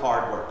have through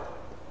hard work.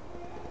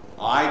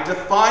 I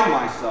define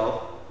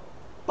myself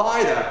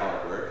by that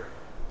hard work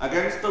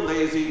against the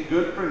lazy,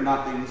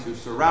 good-for-nothings who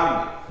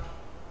surround me.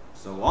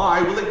 So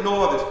I will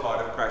ignore this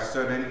part of Christ's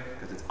sermon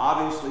because it's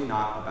obviously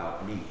not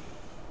about me.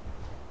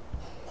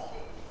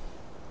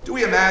 Do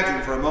we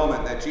imagine for a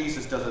moment that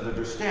Jesus doesn't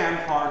understand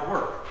hard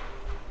work?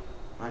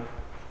 Right?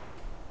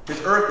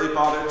 His earthly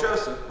father,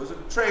 Joseph, was a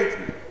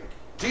tradesman.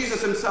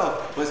 Jesus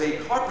himself was a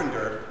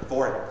carpenter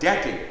for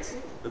decades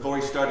before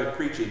he started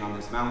preaching on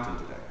this mountain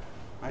today.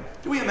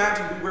 Right? Do we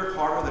imagine we work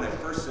harder than a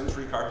first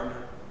century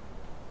carpenter?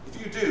 If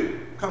you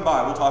do, come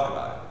by, we'll talk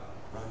about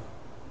it. Right?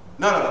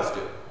 None of us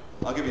do.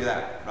 I'll give you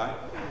that, right?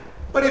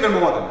 But even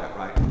more than that,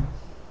 right?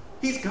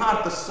 He's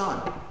God the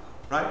Son,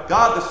 right?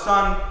 God the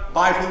Son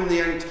by whom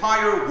the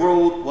entire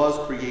world was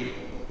created.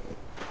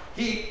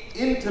 He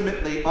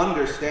intimately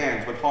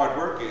understands what hard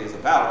work is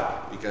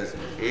about because,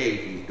 A,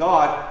 he's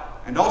God,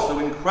 and also,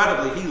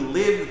 incredibly, he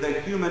lived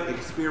the human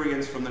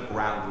experience from the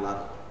ground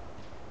level,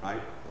 right?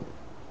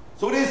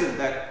 So it isn't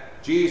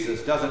that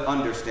Jesus doesn't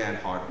understand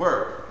hard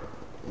work.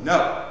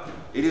 No,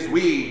 it is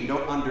we who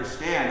don't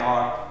understand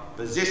our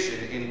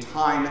position in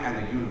time and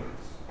the universe.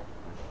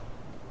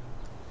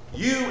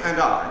 You and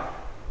I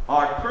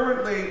are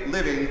currently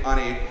living on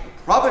a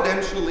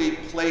providentially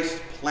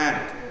placed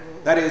planet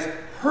that is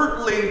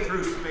hurtling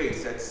through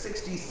space at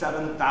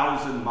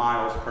 67,000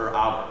 miles per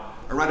hour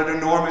around an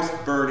enormous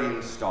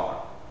burning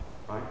star.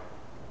 Right?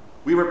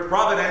 We were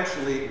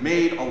providentially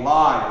made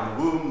alive in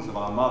the wombs of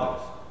our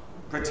mothers,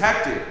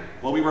 protected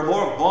while we were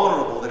more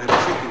vulnerable than a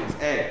chicken's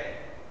egg.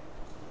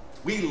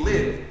 We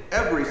live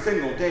every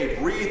single day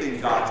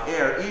breathing God's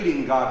air,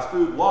 eating God's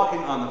food, walking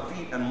on the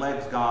feet and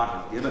legs God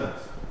has given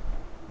us.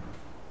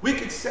 We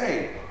could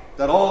say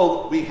that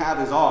all we have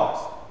is ours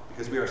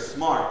because we are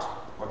smart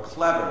or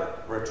clever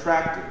or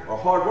attractive or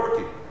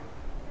hardworking.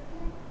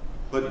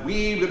 But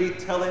we would be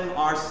telling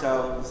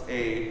ourselves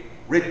a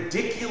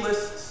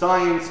ridiculous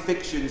science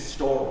fiction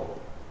story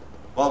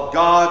while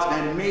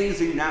God's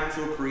amazing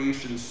natural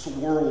creation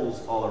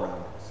swirls all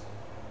around us.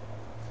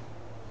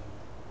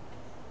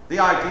 The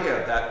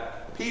idea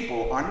that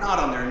people are not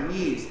on their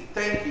knees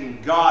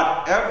thanking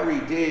God every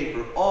day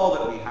for all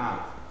that we have,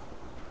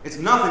 it's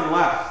nothing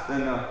less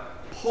than a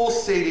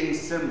pulsating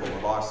symbol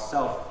of our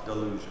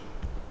self-delusion.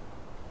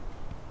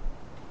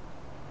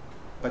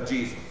 But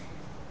Jesus,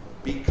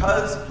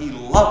 because he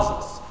loves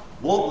us,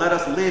 won't let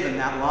us live in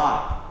that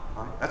lie.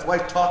 Right? That's why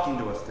he's talking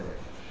to us today.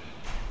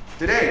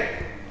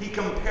 Today, he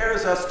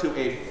compares us to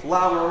a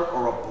flower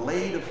or a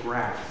blade of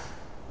grass,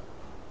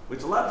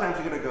 which a lot of times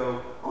you're going to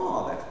go,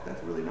 oh,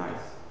 that's really nice.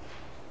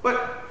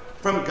 But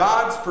from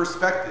God's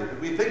perspective, if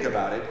we think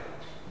about it,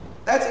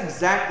 that's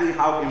exactly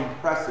how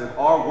impressive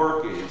our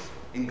work is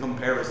in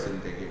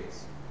comparison to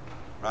his,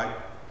 right?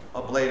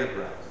 A blade of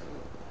grass.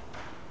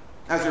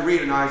 As you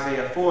read in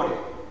Isaiah 40,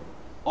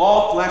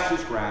 all flesh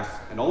is grass,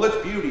 and all its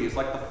beauty is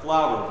like the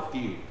flower of the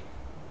field.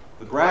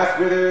 The grass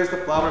withers, the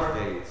flower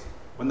fades.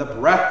 When the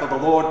breath of the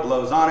Lord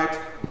blows on it,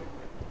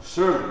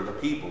 surely the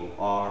people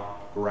are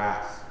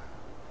grass.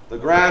 The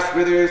grass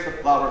withers, the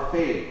flower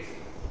fades.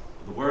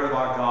 The word of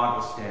our God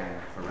will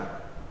stand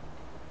forever.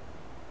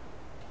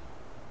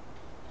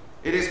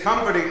 It is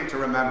comforting to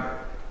remember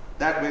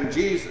that when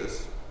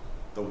Jesus,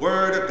 the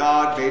Word of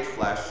God made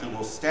flesh, who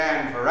will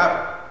stand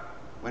forever,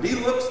 when he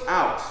looks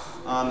out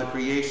on the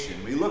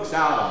creation, when he looks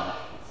out on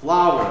the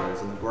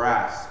flowers and the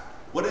grass,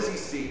 what does he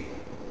see?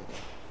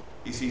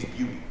 He sees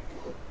beauty.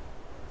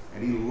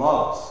 And he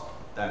loves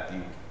that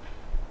beauty.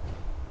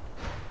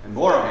 And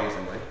more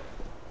amazingly,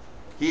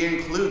 he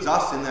includes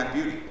us in that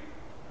beauty.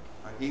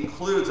 He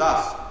includes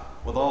us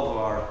with all of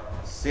our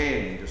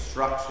sin,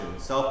 destruction,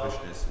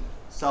 selfishness, and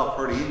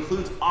self-hurt. He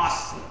includes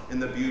us in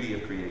the beauty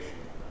of creation.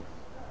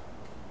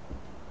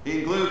 He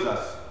includes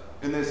us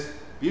in this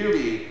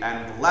beauty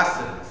and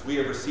blessedness we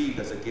have received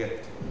as a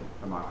gift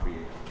from our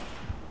Creator.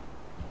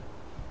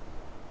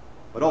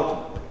 But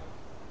ultimately,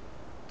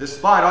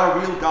 despite our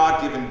real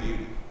God-given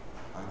beauty,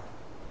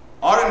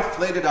 our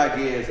inflated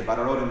ideas about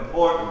our own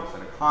importance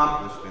and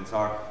accomplishments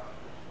are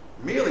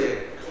merely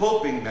a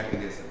coping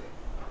mechanism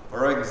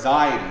for our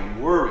anxiety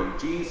and worry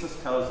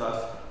Jesus tells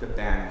us to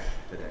banish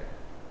today.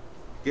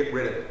 Get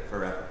rid of it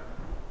forever.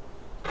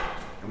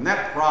 And when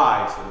that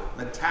pride sort of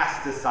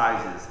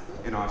metastasizes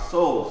in our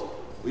souls,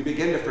 we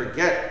begin to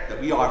forget that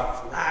we are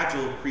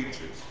fragile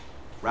creatures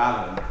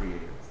rather than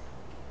creators.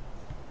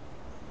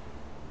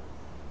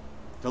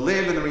 To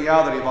live in the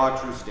reality of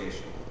our true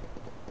station,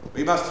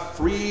 we must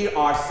free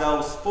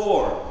ourselves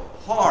for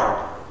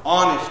hard,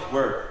 honest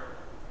work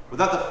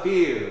without the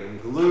fear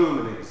and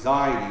gloom and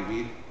anxiety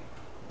we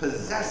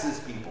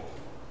possesses people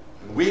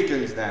and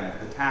weakens them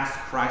for the task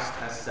Christ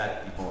has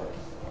set before us.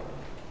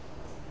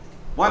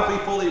 Once we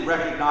fully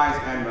recognize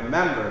and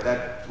remember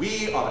that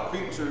we are the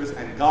creatures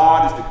and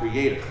God is the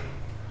creator,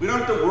 we don't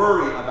have to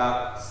worry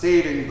about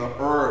saving the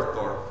earth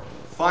or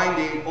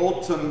finding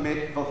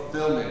ultimate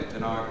fulfillment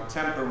in our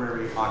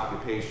temporary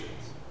occupations.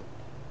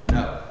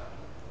 No.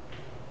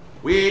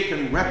 We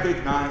can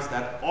recognize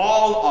that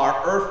all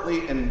our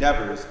earthly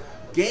endeavors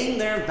gain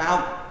their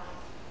value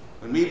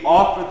when we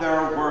offer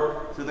their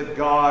work to the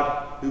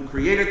God who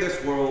created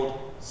this world,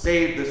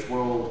 saved this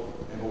world,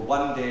 and will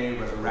one day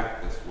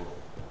resurrect this world.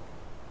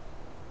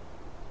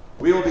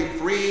 We will be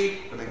free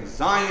from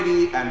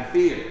anxiety and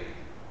fear.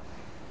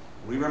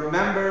 We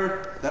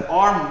remember that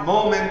our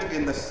moment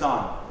in the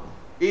sun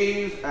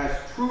is as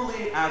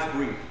truly as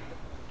brief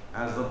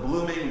as the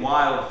blooming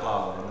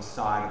wildflower on the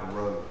side of the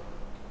road.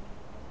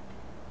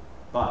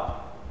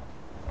 But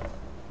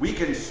we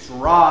can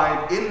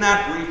strive in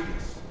that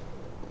briefness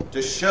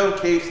to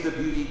showcase the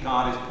beauty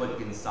God has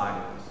put inside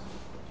of us.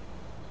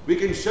 We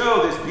can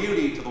show this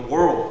beauty to the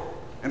world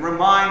and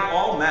remind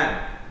all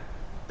men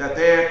that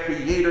their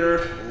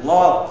Creator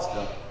loves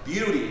the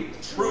beauty,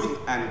 truth,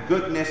 and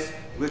goodness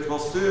which will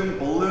soon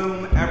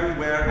bloom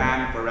everywhere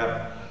and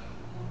forever.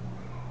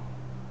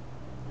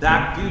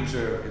 That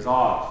future is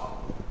ours.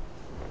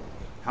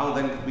 How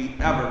then could we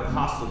ever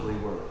possibly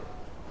worry?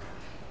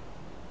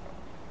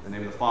 In the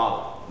name of the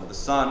Father, and of the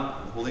Son, and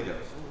of the Holy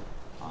Ghost.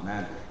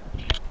 Amen.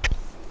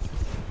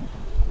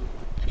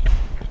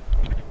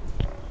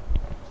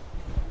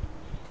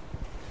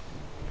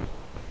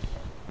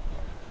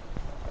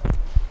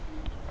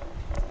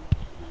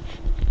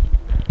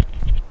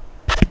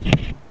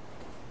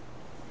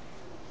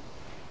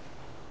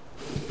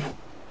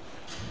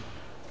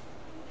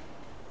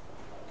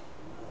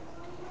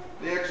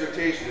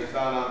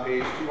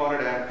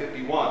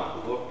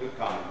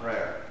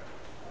 prayer.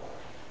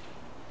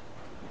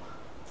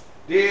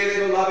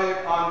 Dearly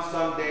beloved, on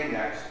Sunday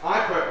next,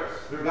 I purpose,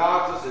 through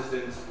God's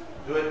assistance,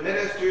 to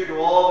administer to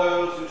all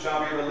those who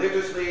shall be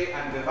religiously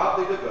and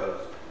devoutly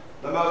devoted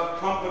the most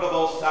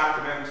comfortable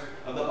sacrament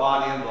of the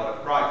body and blood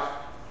of Christ,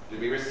 to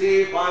be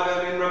received by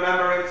them in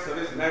remembrance of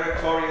his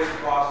meritorious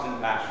cross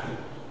and passion,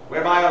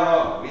 whereby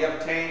alone we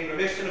obtain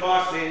remission of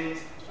our sins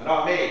and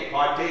are made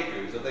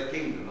partakers of the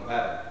kingdom of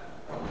heaven.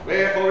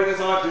 Wherefore it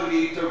is our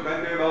duty to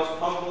render most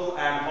humble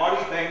and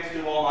hearty thanks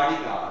to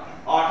Almighty God,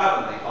 our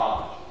heavenly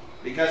Father,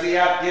 because he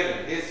hath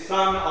given his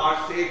Son,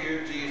 our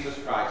Savior, Jesus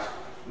Christ,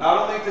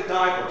 not only to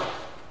die for us,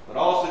 but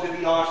also to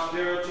be our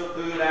spiritual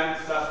food and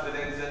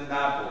sustenance in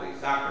that holy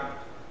sacrament,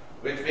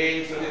 which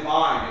being so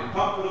divine and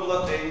comfortable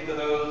a thing to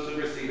those who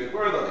receive it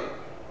worthily,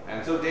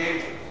 and so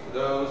dangerous to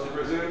those who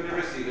presume to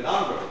receive it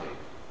unworthily,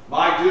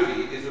 my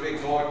duty is to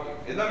exhort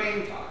you, in the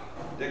meantime,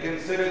 to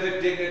consider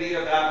the dignity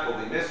of that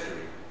holy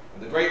mystery,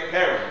 and the great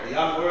peril of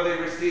the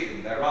unworthy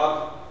receiving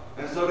thereof,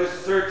 and so to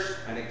search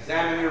and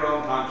examine your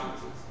own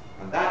consciences,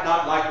 and that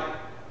not lightly,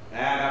 and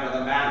after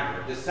the manner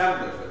of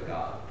dissemblers with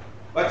God,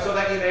 but so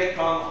that ye may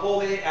come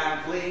holy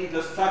and clean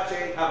to such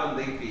a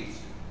heavenly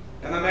feast,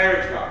 and the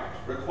marriage garment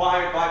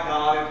required by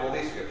God in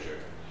Holy Scripture,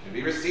 and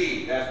be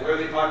received as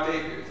worthy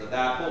partakers of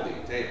that holy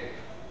table.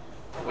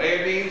 The way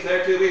it means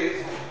thereto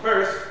is,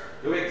 first,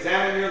 to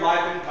examine your life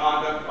and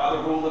conduct by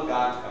the rule of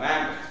God's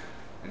commandments,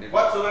 and in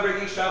whatsoever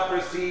ye shall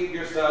perceive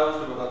yourselves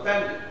to have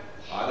offended,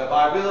 either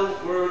by will,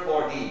 word,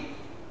 or deed,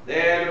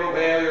 there to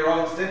bewail your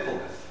own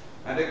sinfulness,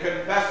 and to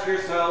confess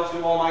yourselves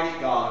to Almighty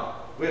God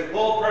with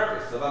full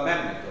purpose of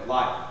amendment of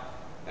life.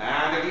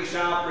 And if ye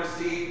shall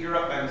perceive your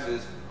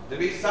offenses to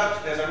be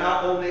such as are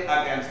not only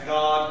against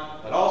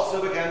God, but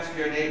also against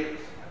your neighbors,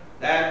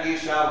 then ye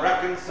shall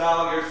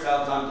reconcile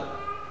yourselves unto them,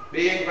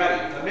 being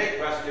ready to make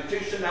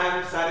restitution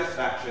and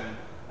satisfaction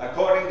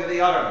according to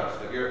the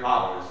uttermost of your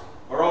powers,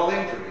 for all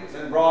injuries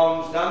and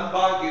wrongs done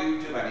by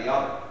you to any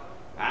other,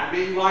 and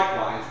being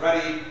likewise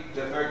ready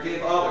to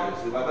forgive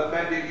others who have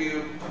offended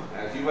you,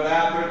 as you would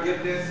have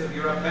forgiveness of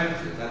your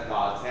offenses at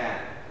God's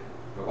hand.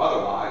 For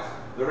otherwise,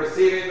 the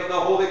receiving of the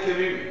Holy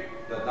Communion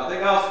does nothing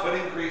else but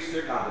increase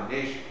your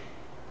condemnation.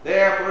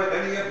 Therefore, if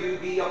any of you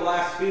be a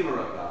blasphemer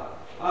of God,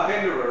 a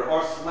hinderer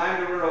or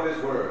slanderer of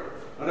his word,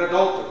 an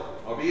adulterer,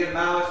 or be in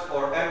malice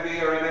or envy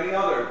or in any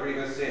other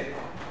grievous sin,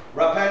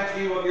 repent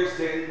you of your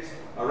sins,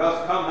 or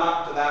else come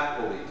not to that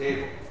holy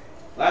table,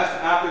 lest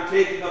after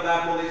taking of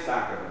that holy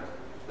sacrament,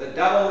 the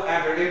devil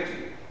enter into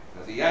you,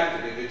 as he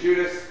entered into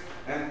Judas,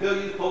 and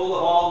fill you full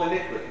of all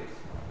iniquities,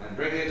 and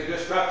bring you to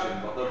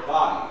destruction both of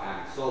body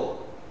and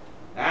soul.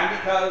 And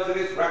because it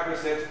is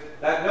requisite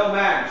that no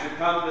man should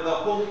come to the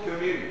Holy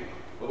Communion,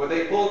 but with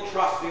a full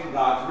trust in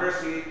God's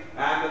mercy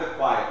and with a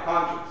quiet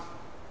conscience.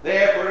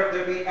 Therefore, if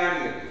there be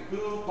any of you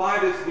who by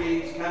this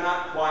means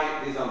cannot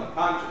quiet his own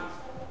conscience,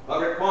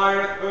 but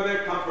requireth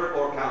further comfort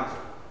or counsel,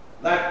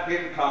 let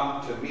him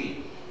come to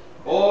me,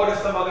 or to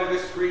some other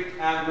discreet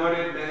and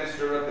learned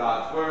minister of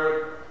God's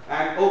word,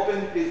 and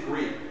open his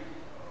grief,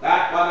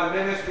 that by the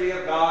ministry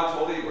of God's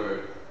holy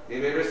word he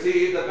may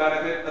receive the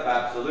benefit of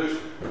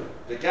absolution,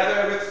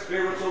 together with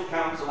spiritual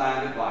counsel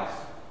and advice,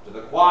 to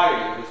the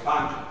quieting of his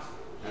conscience,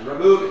 and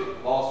removing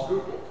of all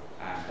scruple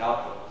and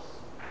doubtfulness.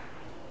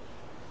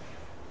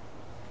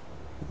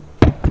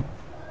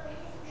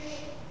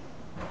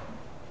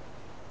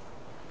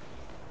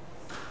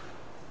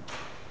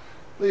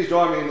 Please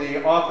join me in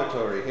the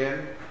offertory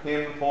hymn,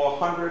 hymn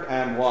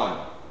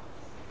 401.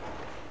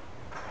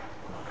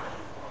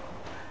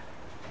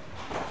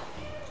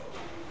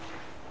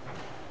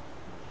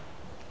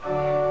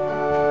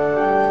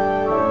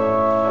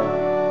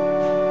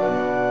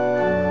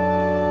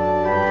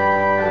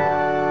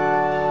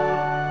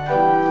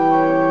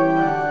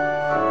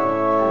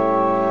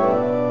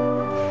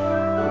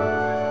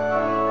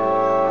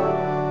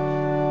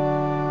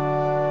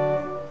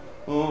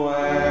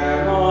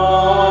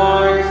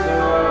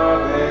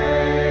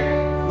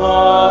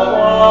 The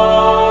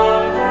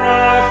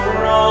wondrous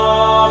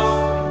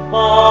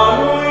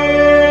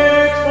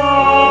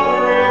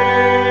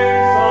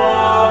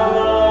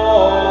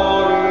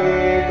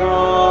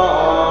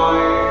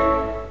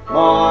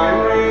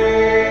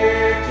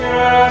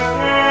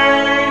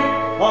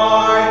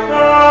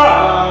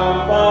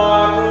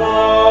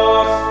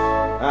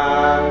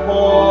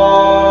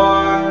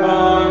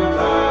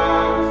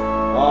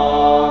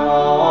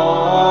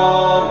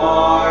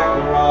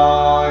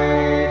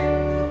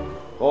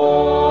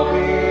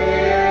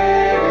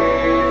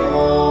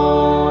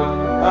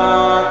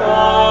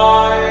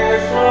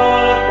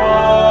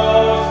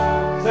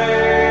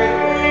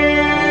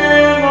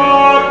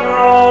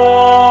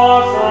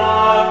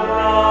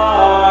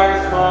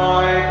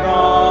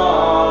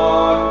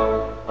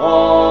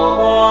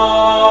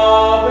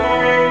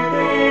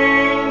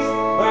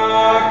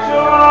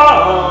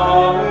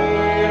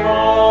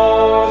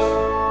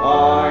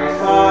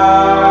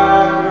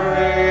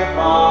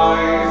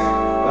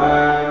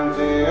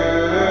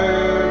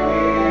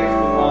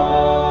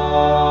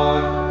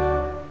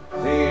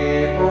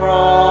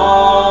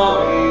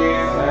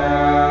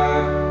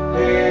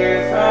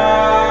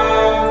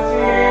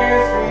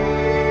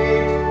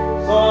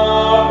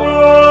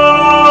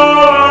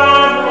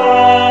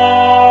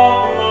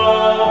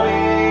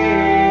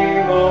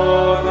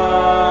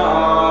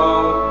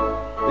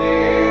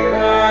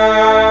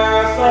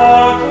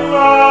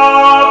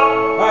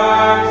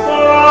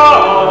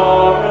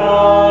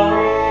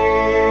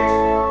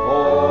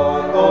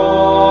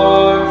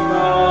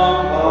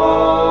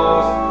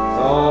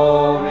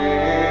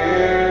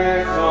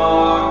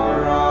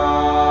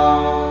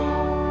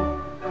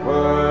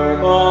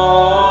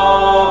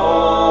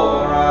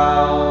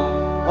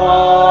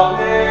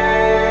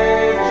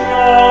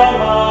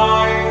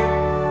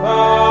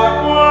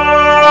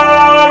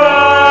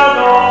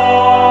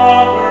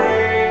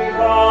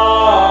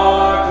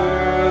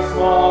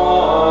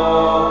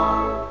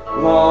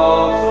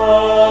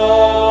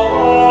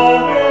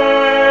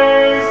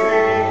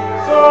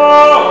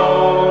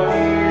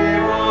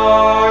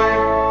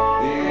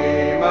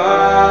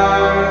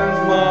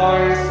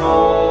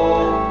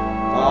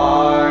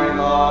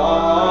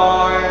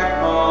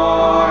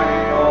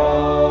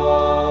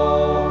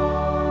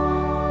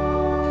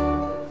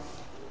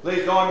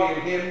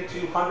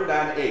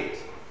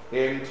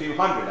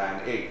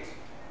 208.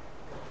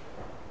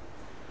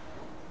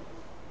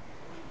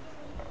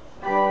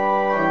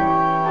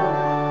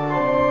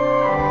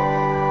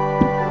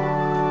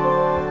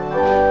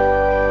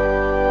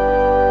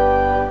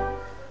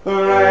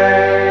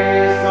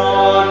 Praise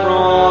God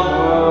from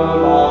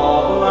whom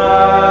all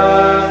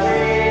blessings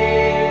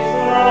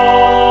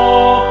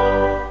flow.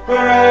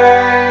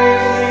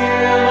 Praise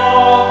Him,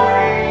 all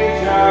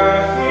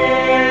creatures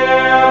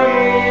here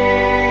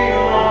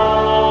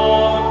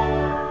below.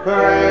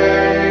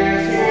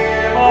 Praise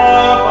Him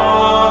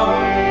above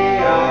the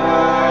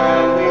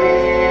heavenly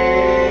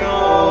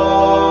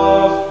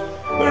hosts.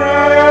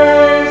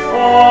 Praise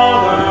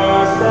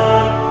Father,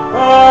 Son,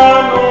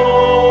 and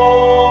Holy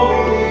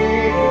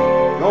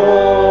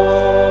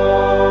Ghost.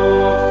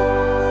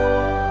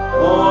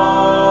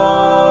 Amen.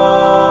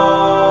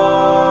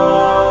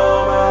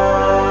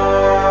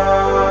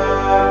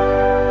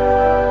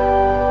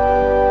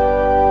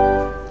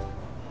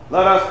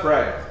 Let us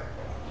pray.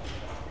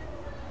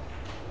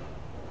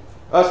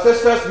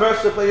 Assist us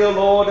mercifully, O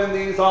Lord, in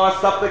these our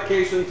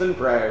supplications and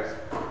prayers,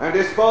 and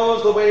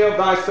dispose the way of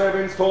thy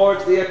servants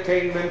towards the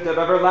attainment of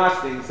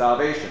everlasting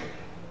salvation,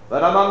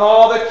 that among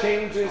all the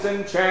changes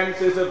and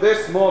chances of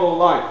this mortal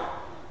life,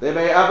 they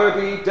may ever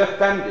be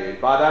defended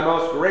by thy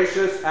most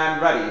gracious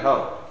and ready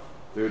hope,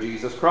 through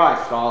Jesus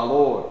Christ our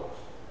Lord.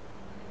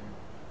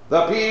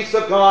 The peace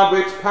of God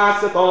which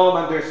passeth all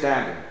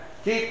understanding,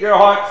 keep your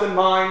hearts and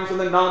minds in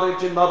the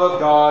knowledge and love of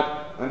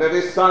God and of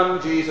his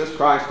Son, Jesus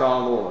Christ our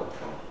Lord.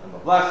 And the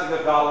blessing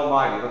of God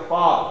Almighty, the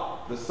Father,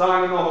 the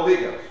Son, and the Holy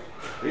Ghost,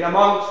 be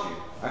amongst you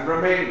and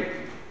remain with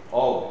you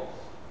always.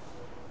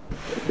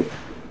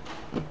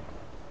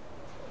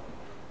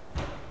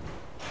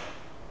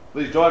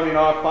 Please join me in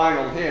our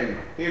final hymn,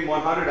 hymn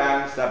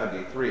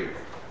 173.